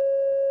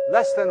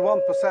 Less than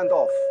 1%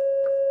 off.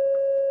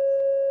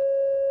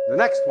 The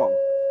next one.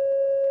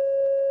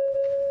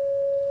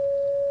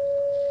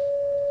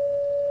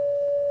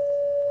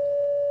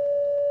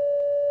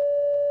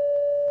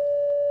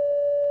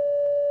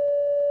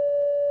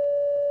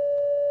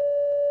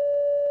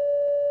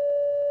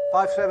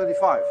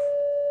 $575.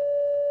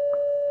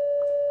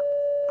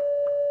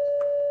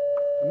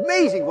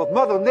 Amazing what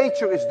Mother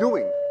Nature is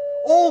doing.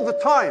 All the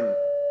time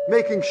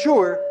making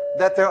sure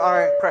that there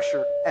are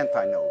pressure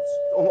antinodes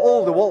on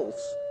all the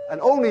walls.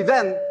 And only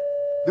then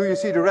do you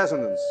see the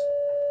resonance?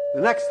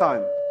 The next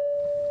time.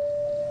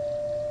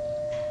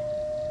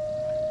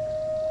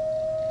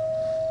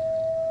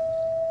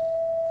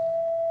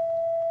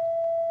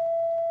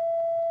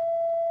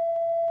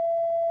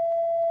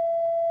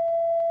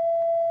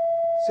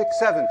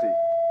 $670.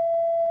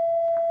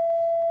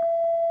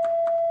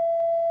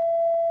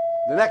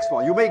 The next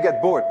one, you may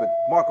get bored, but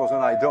Marcos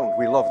and I don't.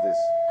 We love this.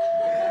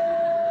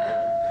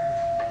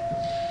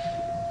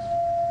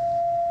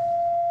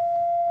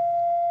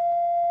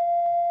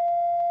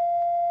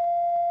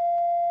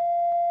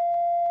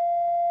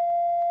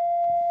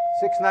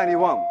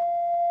 $691.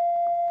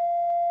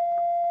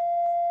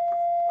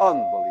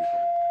 Unbelievable.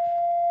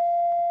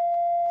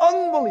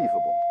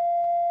 Unbelievable.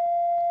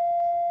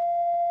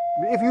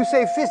 If you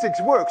say physics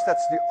works,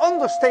 that's the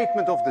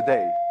understatement of the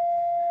day.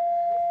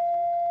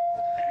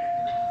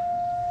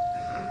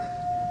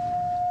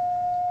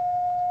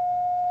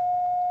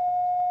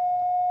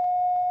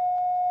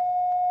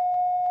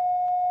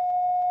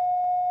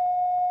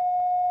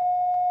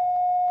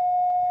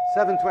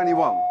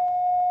 $721.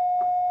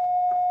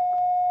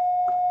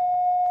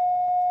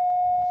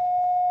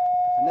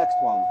 The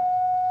next one.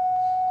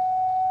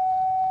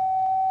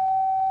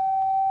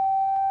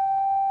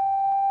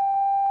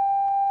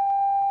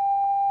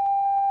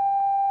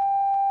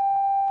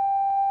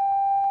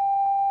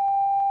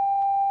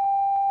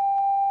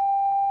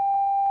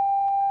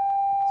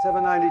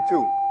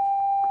 $792.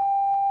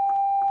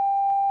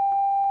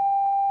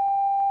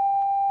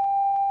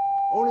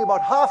 Only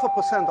about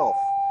 0.5% off.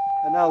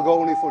 And I'll go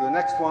only for the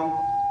next one.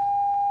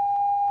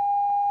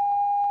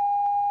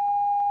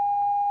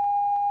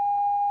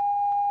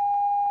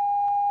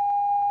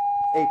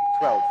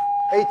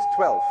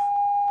 $812.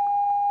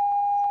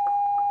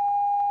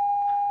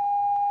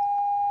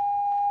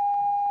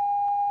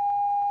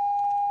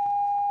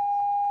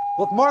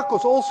 What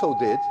Marcos also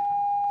did,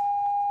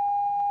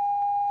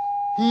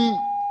 he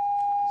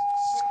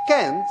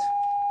scanned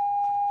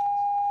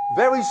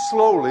very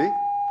slowly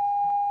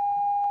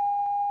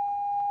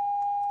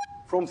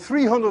from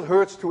 300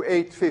 hertz to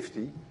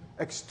 850,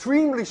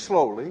 extremely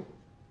slowly,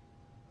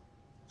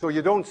 so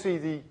you don't see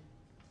the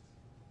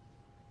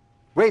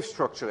wave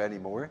structure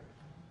anymore.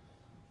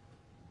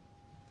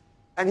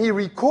 And he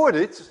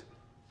recorded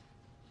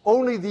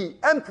only the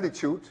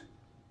amplitude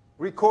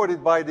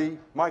recorded by the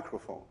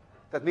microphone.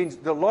 That means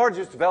the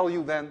largest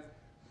value then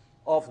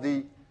of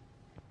the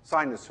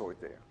sinusoid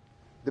there,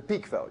 the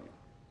peak value.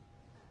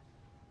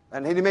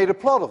 And he made a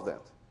plot of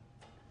that.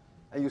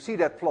 And you see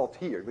that plot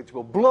here, which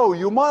will blow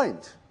your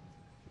mind.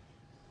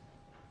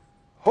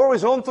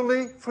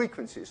 Horizontally,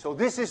 frequencies. So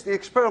this is the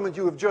experiment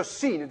you have just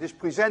seen. It is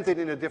presented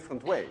in a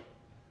different way.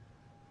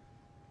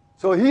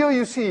 So here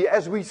you see,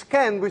 as we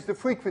scan with the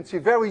frequency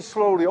very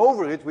slowly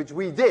over it, which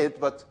we did,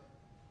 but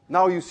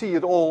now you see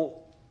it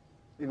all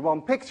in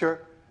one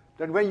picture,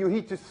 then when you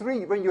hit the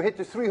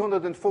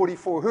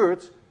 344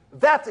 hertz,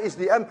 that is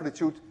the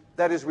amplitude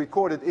that is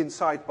recorded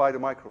inside by the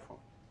microphone,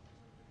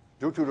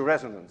 due to the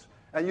resonance.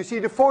 And you see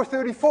the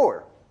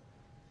 434.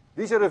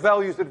 These are the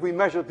values that we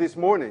measured this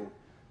morning.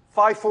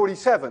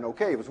 547,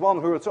 okay, it was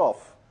 1 hertz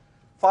off.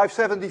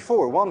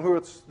 574, 1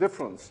 hertz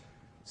difference.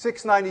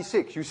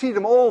 696, you see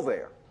them all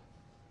there.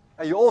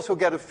 And you also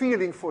get a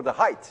feeling for the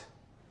height.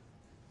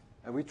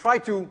 And we try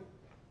to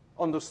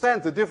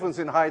understand the difference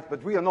in height,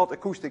 but we are not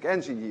acoustic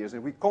engineers.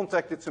 And we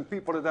contacted some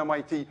people at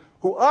MIT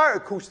who are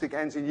acoustic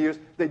engineers.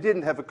 They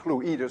didn't have a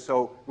clue either,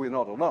 so we're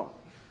not alone.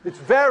 It's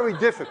very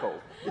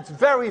difficult. It's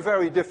very,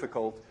 very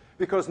difficult,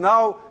 because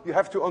now you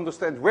have to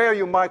understand where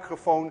your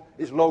microphone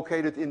is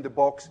located in the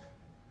box.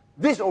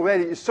 This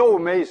already is so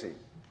amazing.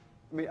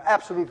 I mean,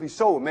 absolutely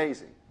so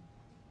amazing.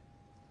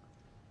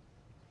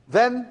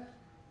 Then,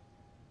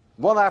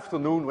 one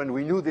afternoon when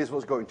we knew this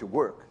was going to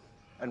work,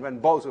 and when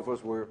both of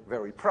us were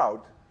very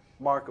proud,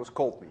 Marcos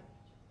called me.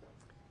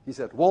 He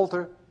said,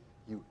 Walter,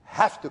 you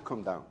have to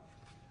come down.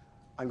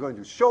 I'm going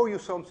to show you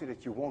something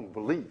that you won't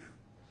believe.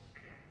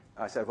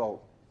 I said,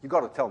 well, you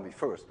got to tell me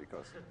first,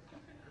 because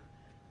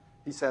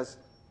he says,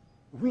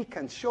 we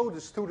can show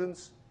the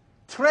students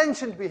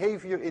transient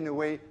behavior in a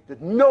way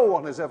that no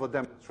one has ever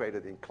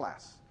demonstrated in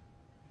class.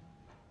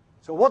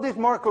 So what did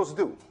Marcos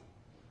do?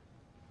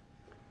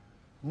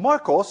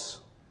 Marcos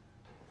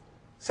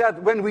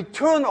said, when we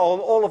turn on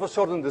all of a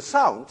sudden the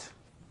sound,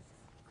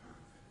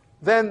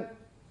 then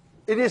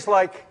it is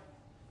like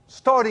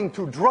starting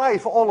to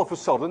drive all of a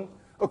sudden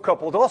a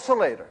coupled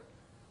oscillator,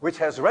 which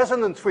has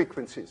resonant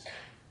frequencies.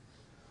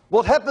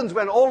 What happens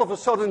when all of a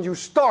sudden you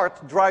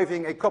start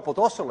driving a coupled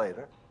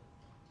oscillator?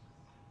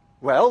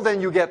 Well,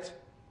 then you get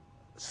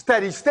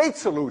steady state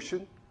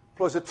solution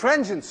plus a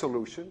transient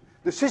solution.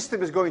 The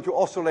system is going to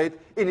oscillate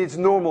in its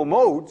normal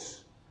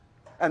modes,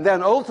 and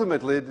then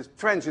ultimately the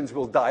transients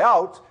will die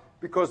out,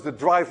 because the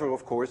driver,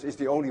 of course, is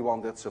the only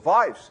one that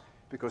survives,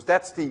 because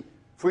that's the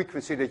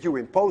frequency that you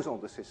impose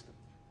on the system.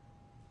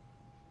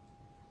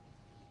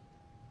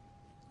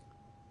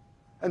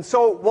 And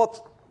so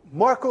what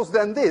Marcos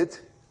then did,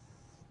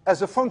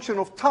 as a function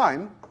of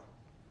time,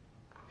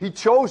 he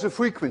chose a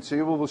frequency.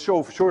 We will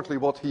show shortly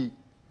what he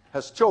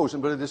has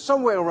chosen, but it is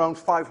somewhere around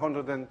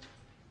 500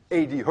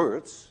 580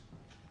 hertz,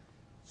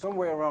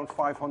 somewhere around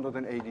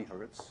 580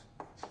 hertz.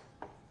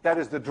 That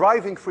is the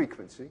driving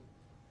frequency.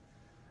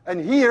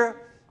 And here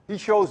he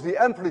shows the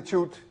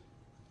amplitude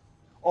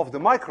of the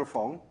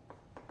microphone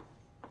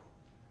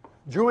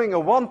during a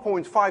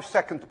 1.5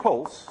 second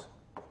pulse.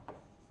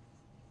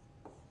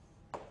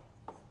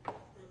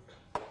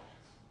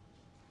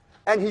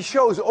 And he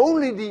shows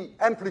only the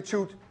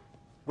amplitude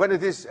when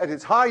it is at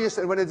its highest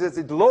and when it is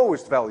at its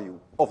lowest value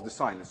of the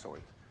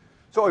sinusoid.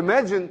 So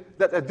imagine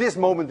that at this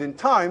moment in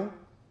time,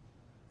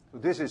 so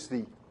this is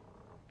the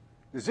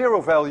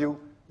zero value,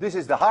 this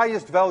is the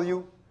highest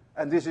value,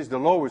 and this is the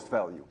lowest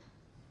value.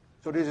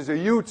 So this is a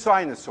huge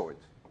sinusoid,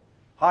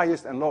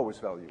 highest and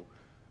lowest value.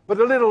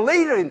 But a little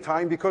later in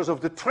time, because of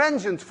the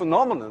transient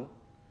phenomenon,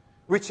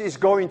 which is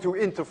going to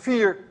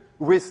interfere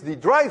with the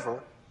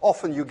driver,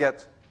 often you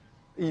get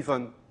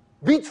even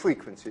beat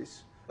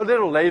frequencies. A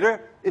little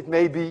later, it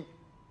may be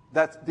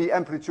that the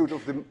amplitude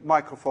of the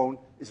microphone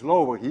is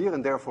lower here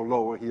and therefore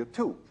lower here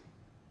too.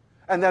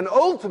 And then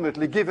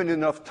ultimately, given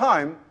enough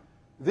time,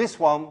 this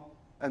one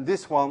and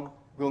this one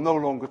will no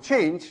longer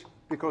change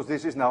because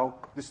this is now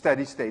the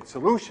steady state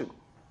solution.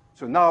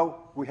 So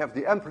now we have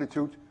the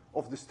amplitude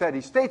of the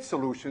steady state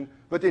solution,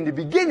 but in the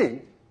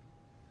beginning,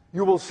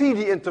 you will see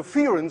the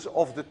interference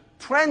of the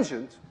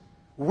transient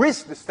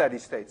with the steady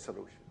state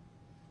solution.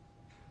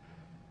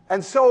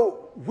 And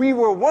so we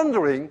were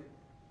wondering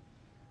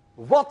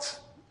what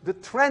the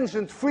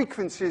transient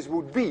frequencies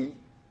would be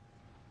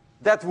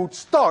that would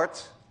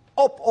start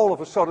up all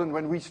of a sudden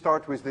when we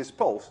start with this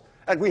pulse.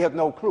 And we had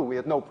no clue, we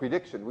had no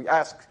prediction. We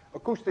asked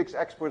acoustics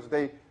experts,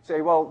 they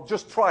say, well,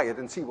 just try it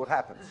and see what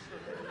happens.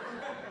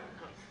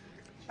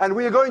 And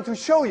we are going to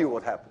show you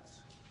what happens.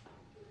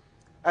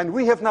 And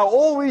we have now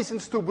all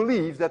reasons to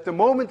believe that the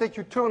moment that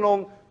you turn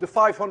on the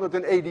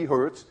 580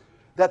 hertz,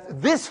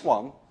 that this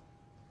one,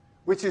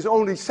 which is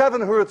only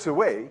 7 hertz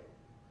away,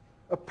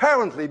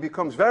 apparently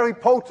becomes very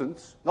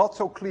potent, not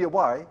so clear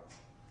why,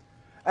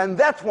 and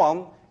that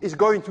one is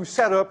going to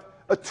set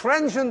up a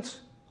transient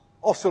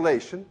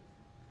oscillation,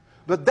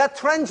 but that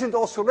transient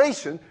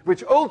oscillation,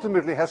 which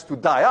ultimately has to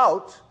die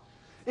out,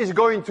 is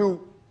going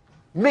to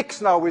mix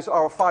now with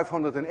our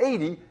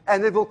 580,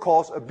 and it will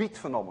cause a beat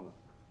phenomenon.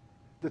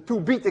 The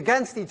two beat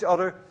against each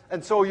other,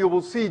 and so you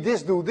will see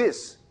this do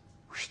this.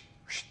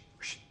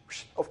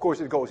 Of course,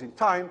 it goes in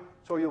time,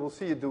 so you will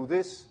see it do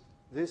this,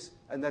 this,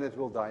 and then it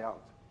will die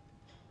out.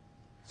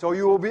 So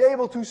you will be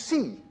able to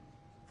see,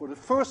 for the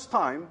first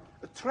time,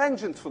 a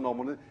transient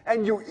phenomenon,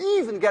 and you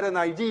even get an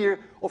idea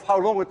of how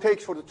long it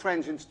takes for the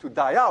transients to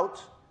die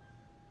out.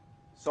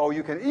 So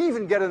you can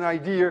even get an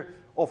idea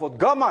of what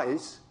gamma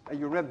is, and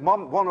you read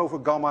 1 over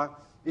gamma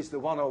is the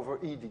 1 over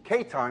E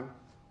decay time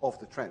of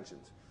the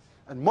transient.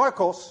 And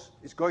Marcos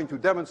is going to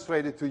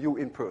demonstrate it to you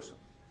in person.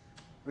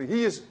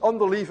 He is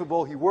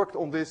unbelievable. He worked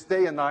on this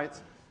day and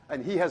night,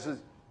 and he has a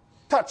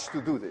touch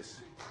to do this.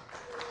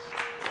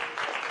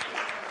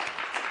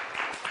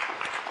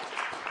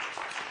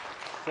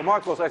 So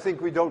Marcos, I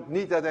think we don't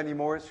need that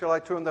anymore. Shall I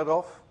turn that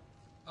off?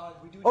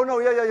 We do. Oh no,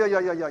 yeah.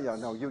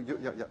 No, yeah.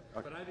 Okay.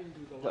 But I didn't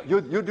do the light.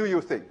 You do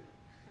your thing.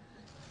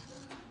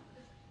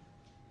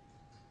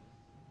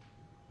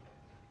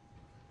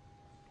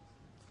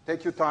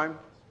 Take your time.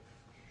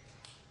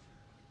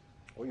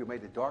 Oh, you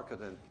made it darker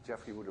than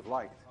Jeffrey would have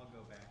liked. I'll go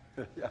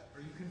back. Yeah.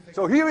 Or you can fix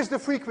So here is the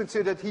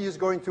frequency that he is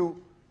going to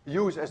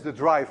use as the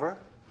driver.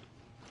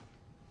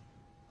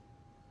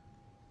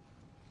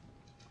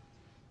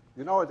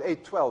 You know, at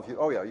 812,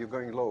 oh yeah, you're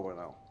going lower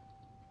now.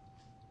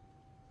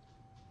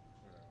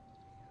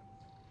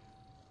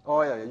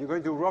 Oh yeah, you're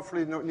going to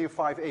roughly near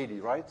 580,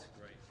 right? Right.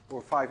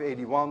 Or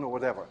 581 or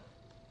whatever.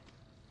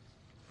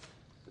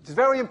 It's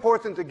very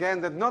important,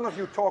 again, that none of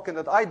you talk and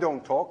that I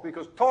don't talk,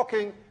 because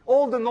talking,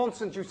 all the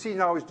nonsense you see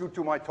now is due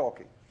to my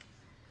talking.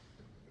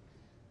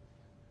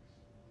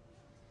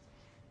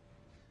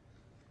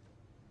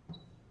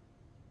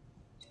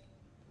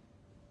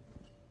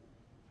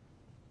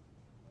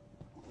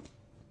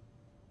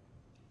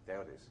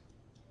 There it is.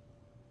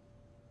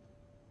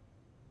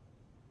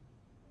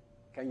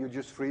 Can you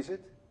just freeze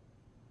it?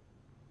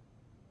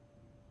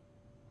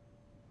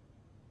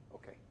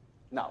 Okay.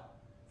 Now,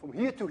 from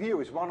here to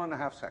here is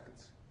 1.5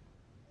 seconds.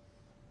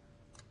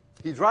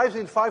 He drives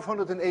in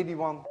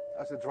 581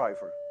 as a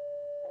driver.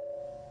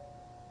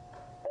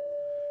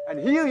 And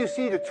here you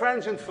see the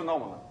transient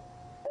phenomenon.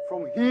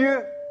 From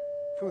here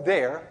to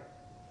there,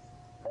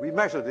 we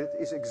measured it,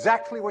 is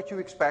exactly what you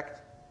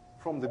expect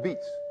from the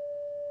beats.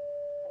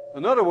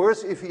 In other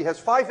words, if he has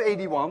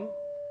 581,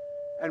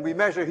 and we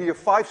measure here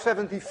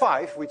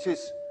 575, which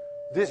is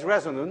this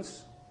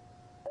resonance,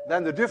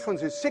 then the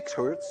difference is 6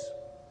 hertz,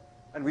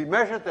 and we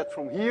measured that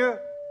from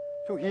here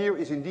to here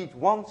is indeed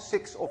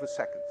 1/6 of a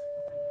second.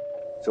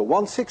 So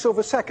 1/6 of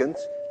a second,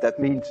 that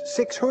means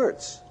 6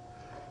 hertz.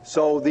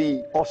 So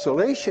the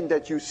oscillation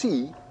that you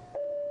see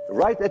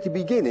right at the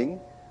beginning,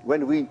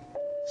 when we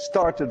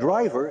start the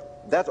driver,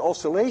 that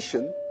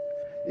oscillation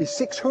is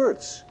 6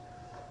 hertz.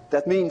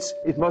 That means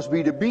it must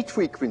be the beat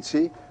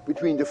frequency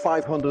between the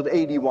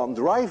 581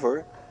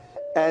 driver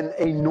and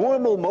a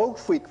normal mode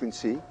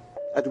frequency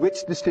at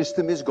which the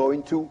system is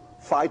going to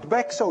fight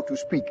back, so to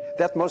speak.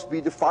 That must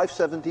be the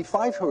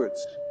 575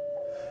 hertz.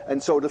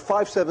 And so the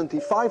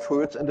 575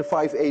 hertz and the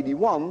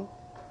 581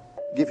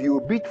 give you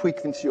a beat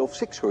frequency of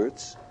 6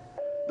 hertz,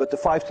 but the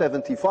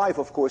 575,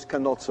 of course,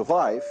 cannot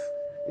survive.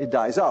 It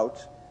dies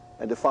out,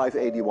 and the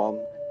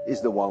 581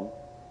 is the one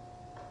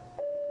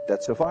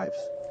that survives.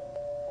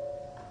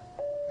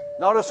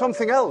 Now there's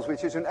something else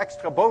which is an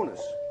extra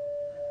bonus,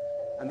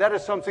 and that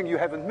is something you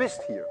haven't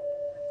missed here.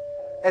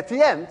 At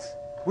the end,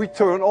 we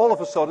turn all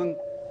of a sudden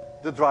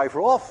the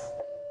driver off.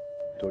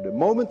 So the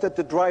moment that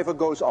the driver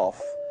goes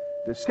off,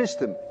 the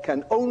system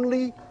can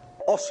only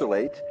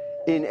oscillate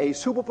in a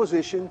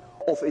superposition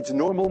of its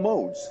normal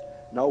modes.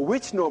 Now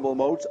which normal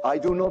modes, I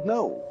do not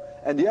know,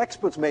 and the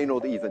experts may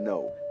not even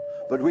know.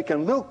 But we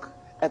can look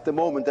at the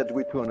moment that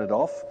we turn it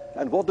off,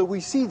 and what do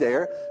we see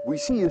there? We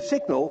see a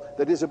signal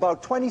that is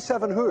about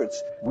 27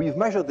 hertz. We've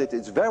measured it,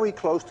 it's very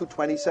close to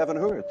 27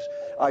 hertz.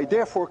 I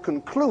therefore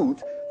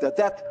conclude that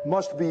that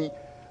must be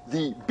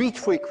the beat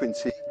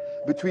frequency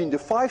between the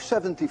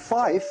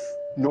 575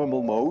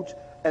 normal mode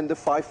and the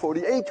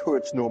 548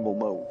 hertz normal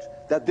mode.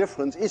 That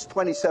difference is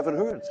 27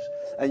 hertz.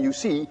 And you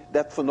see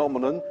that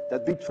phenomenon,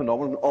 that beat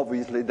phenomenon,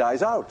 obviously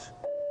dies out.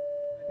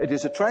 It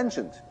is a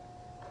transient.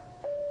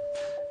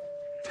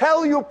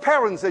 Tell your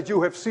parents that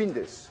you have seen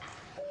this.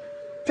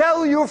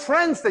 Tell your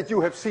friends that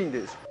you have seen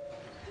this.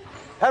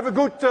 Have a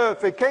good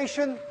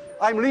vacation.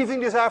 I'm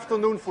leaving this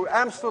afternoon for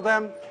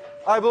Amsterdam.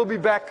 I will be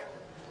back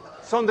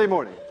Sunday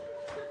morning.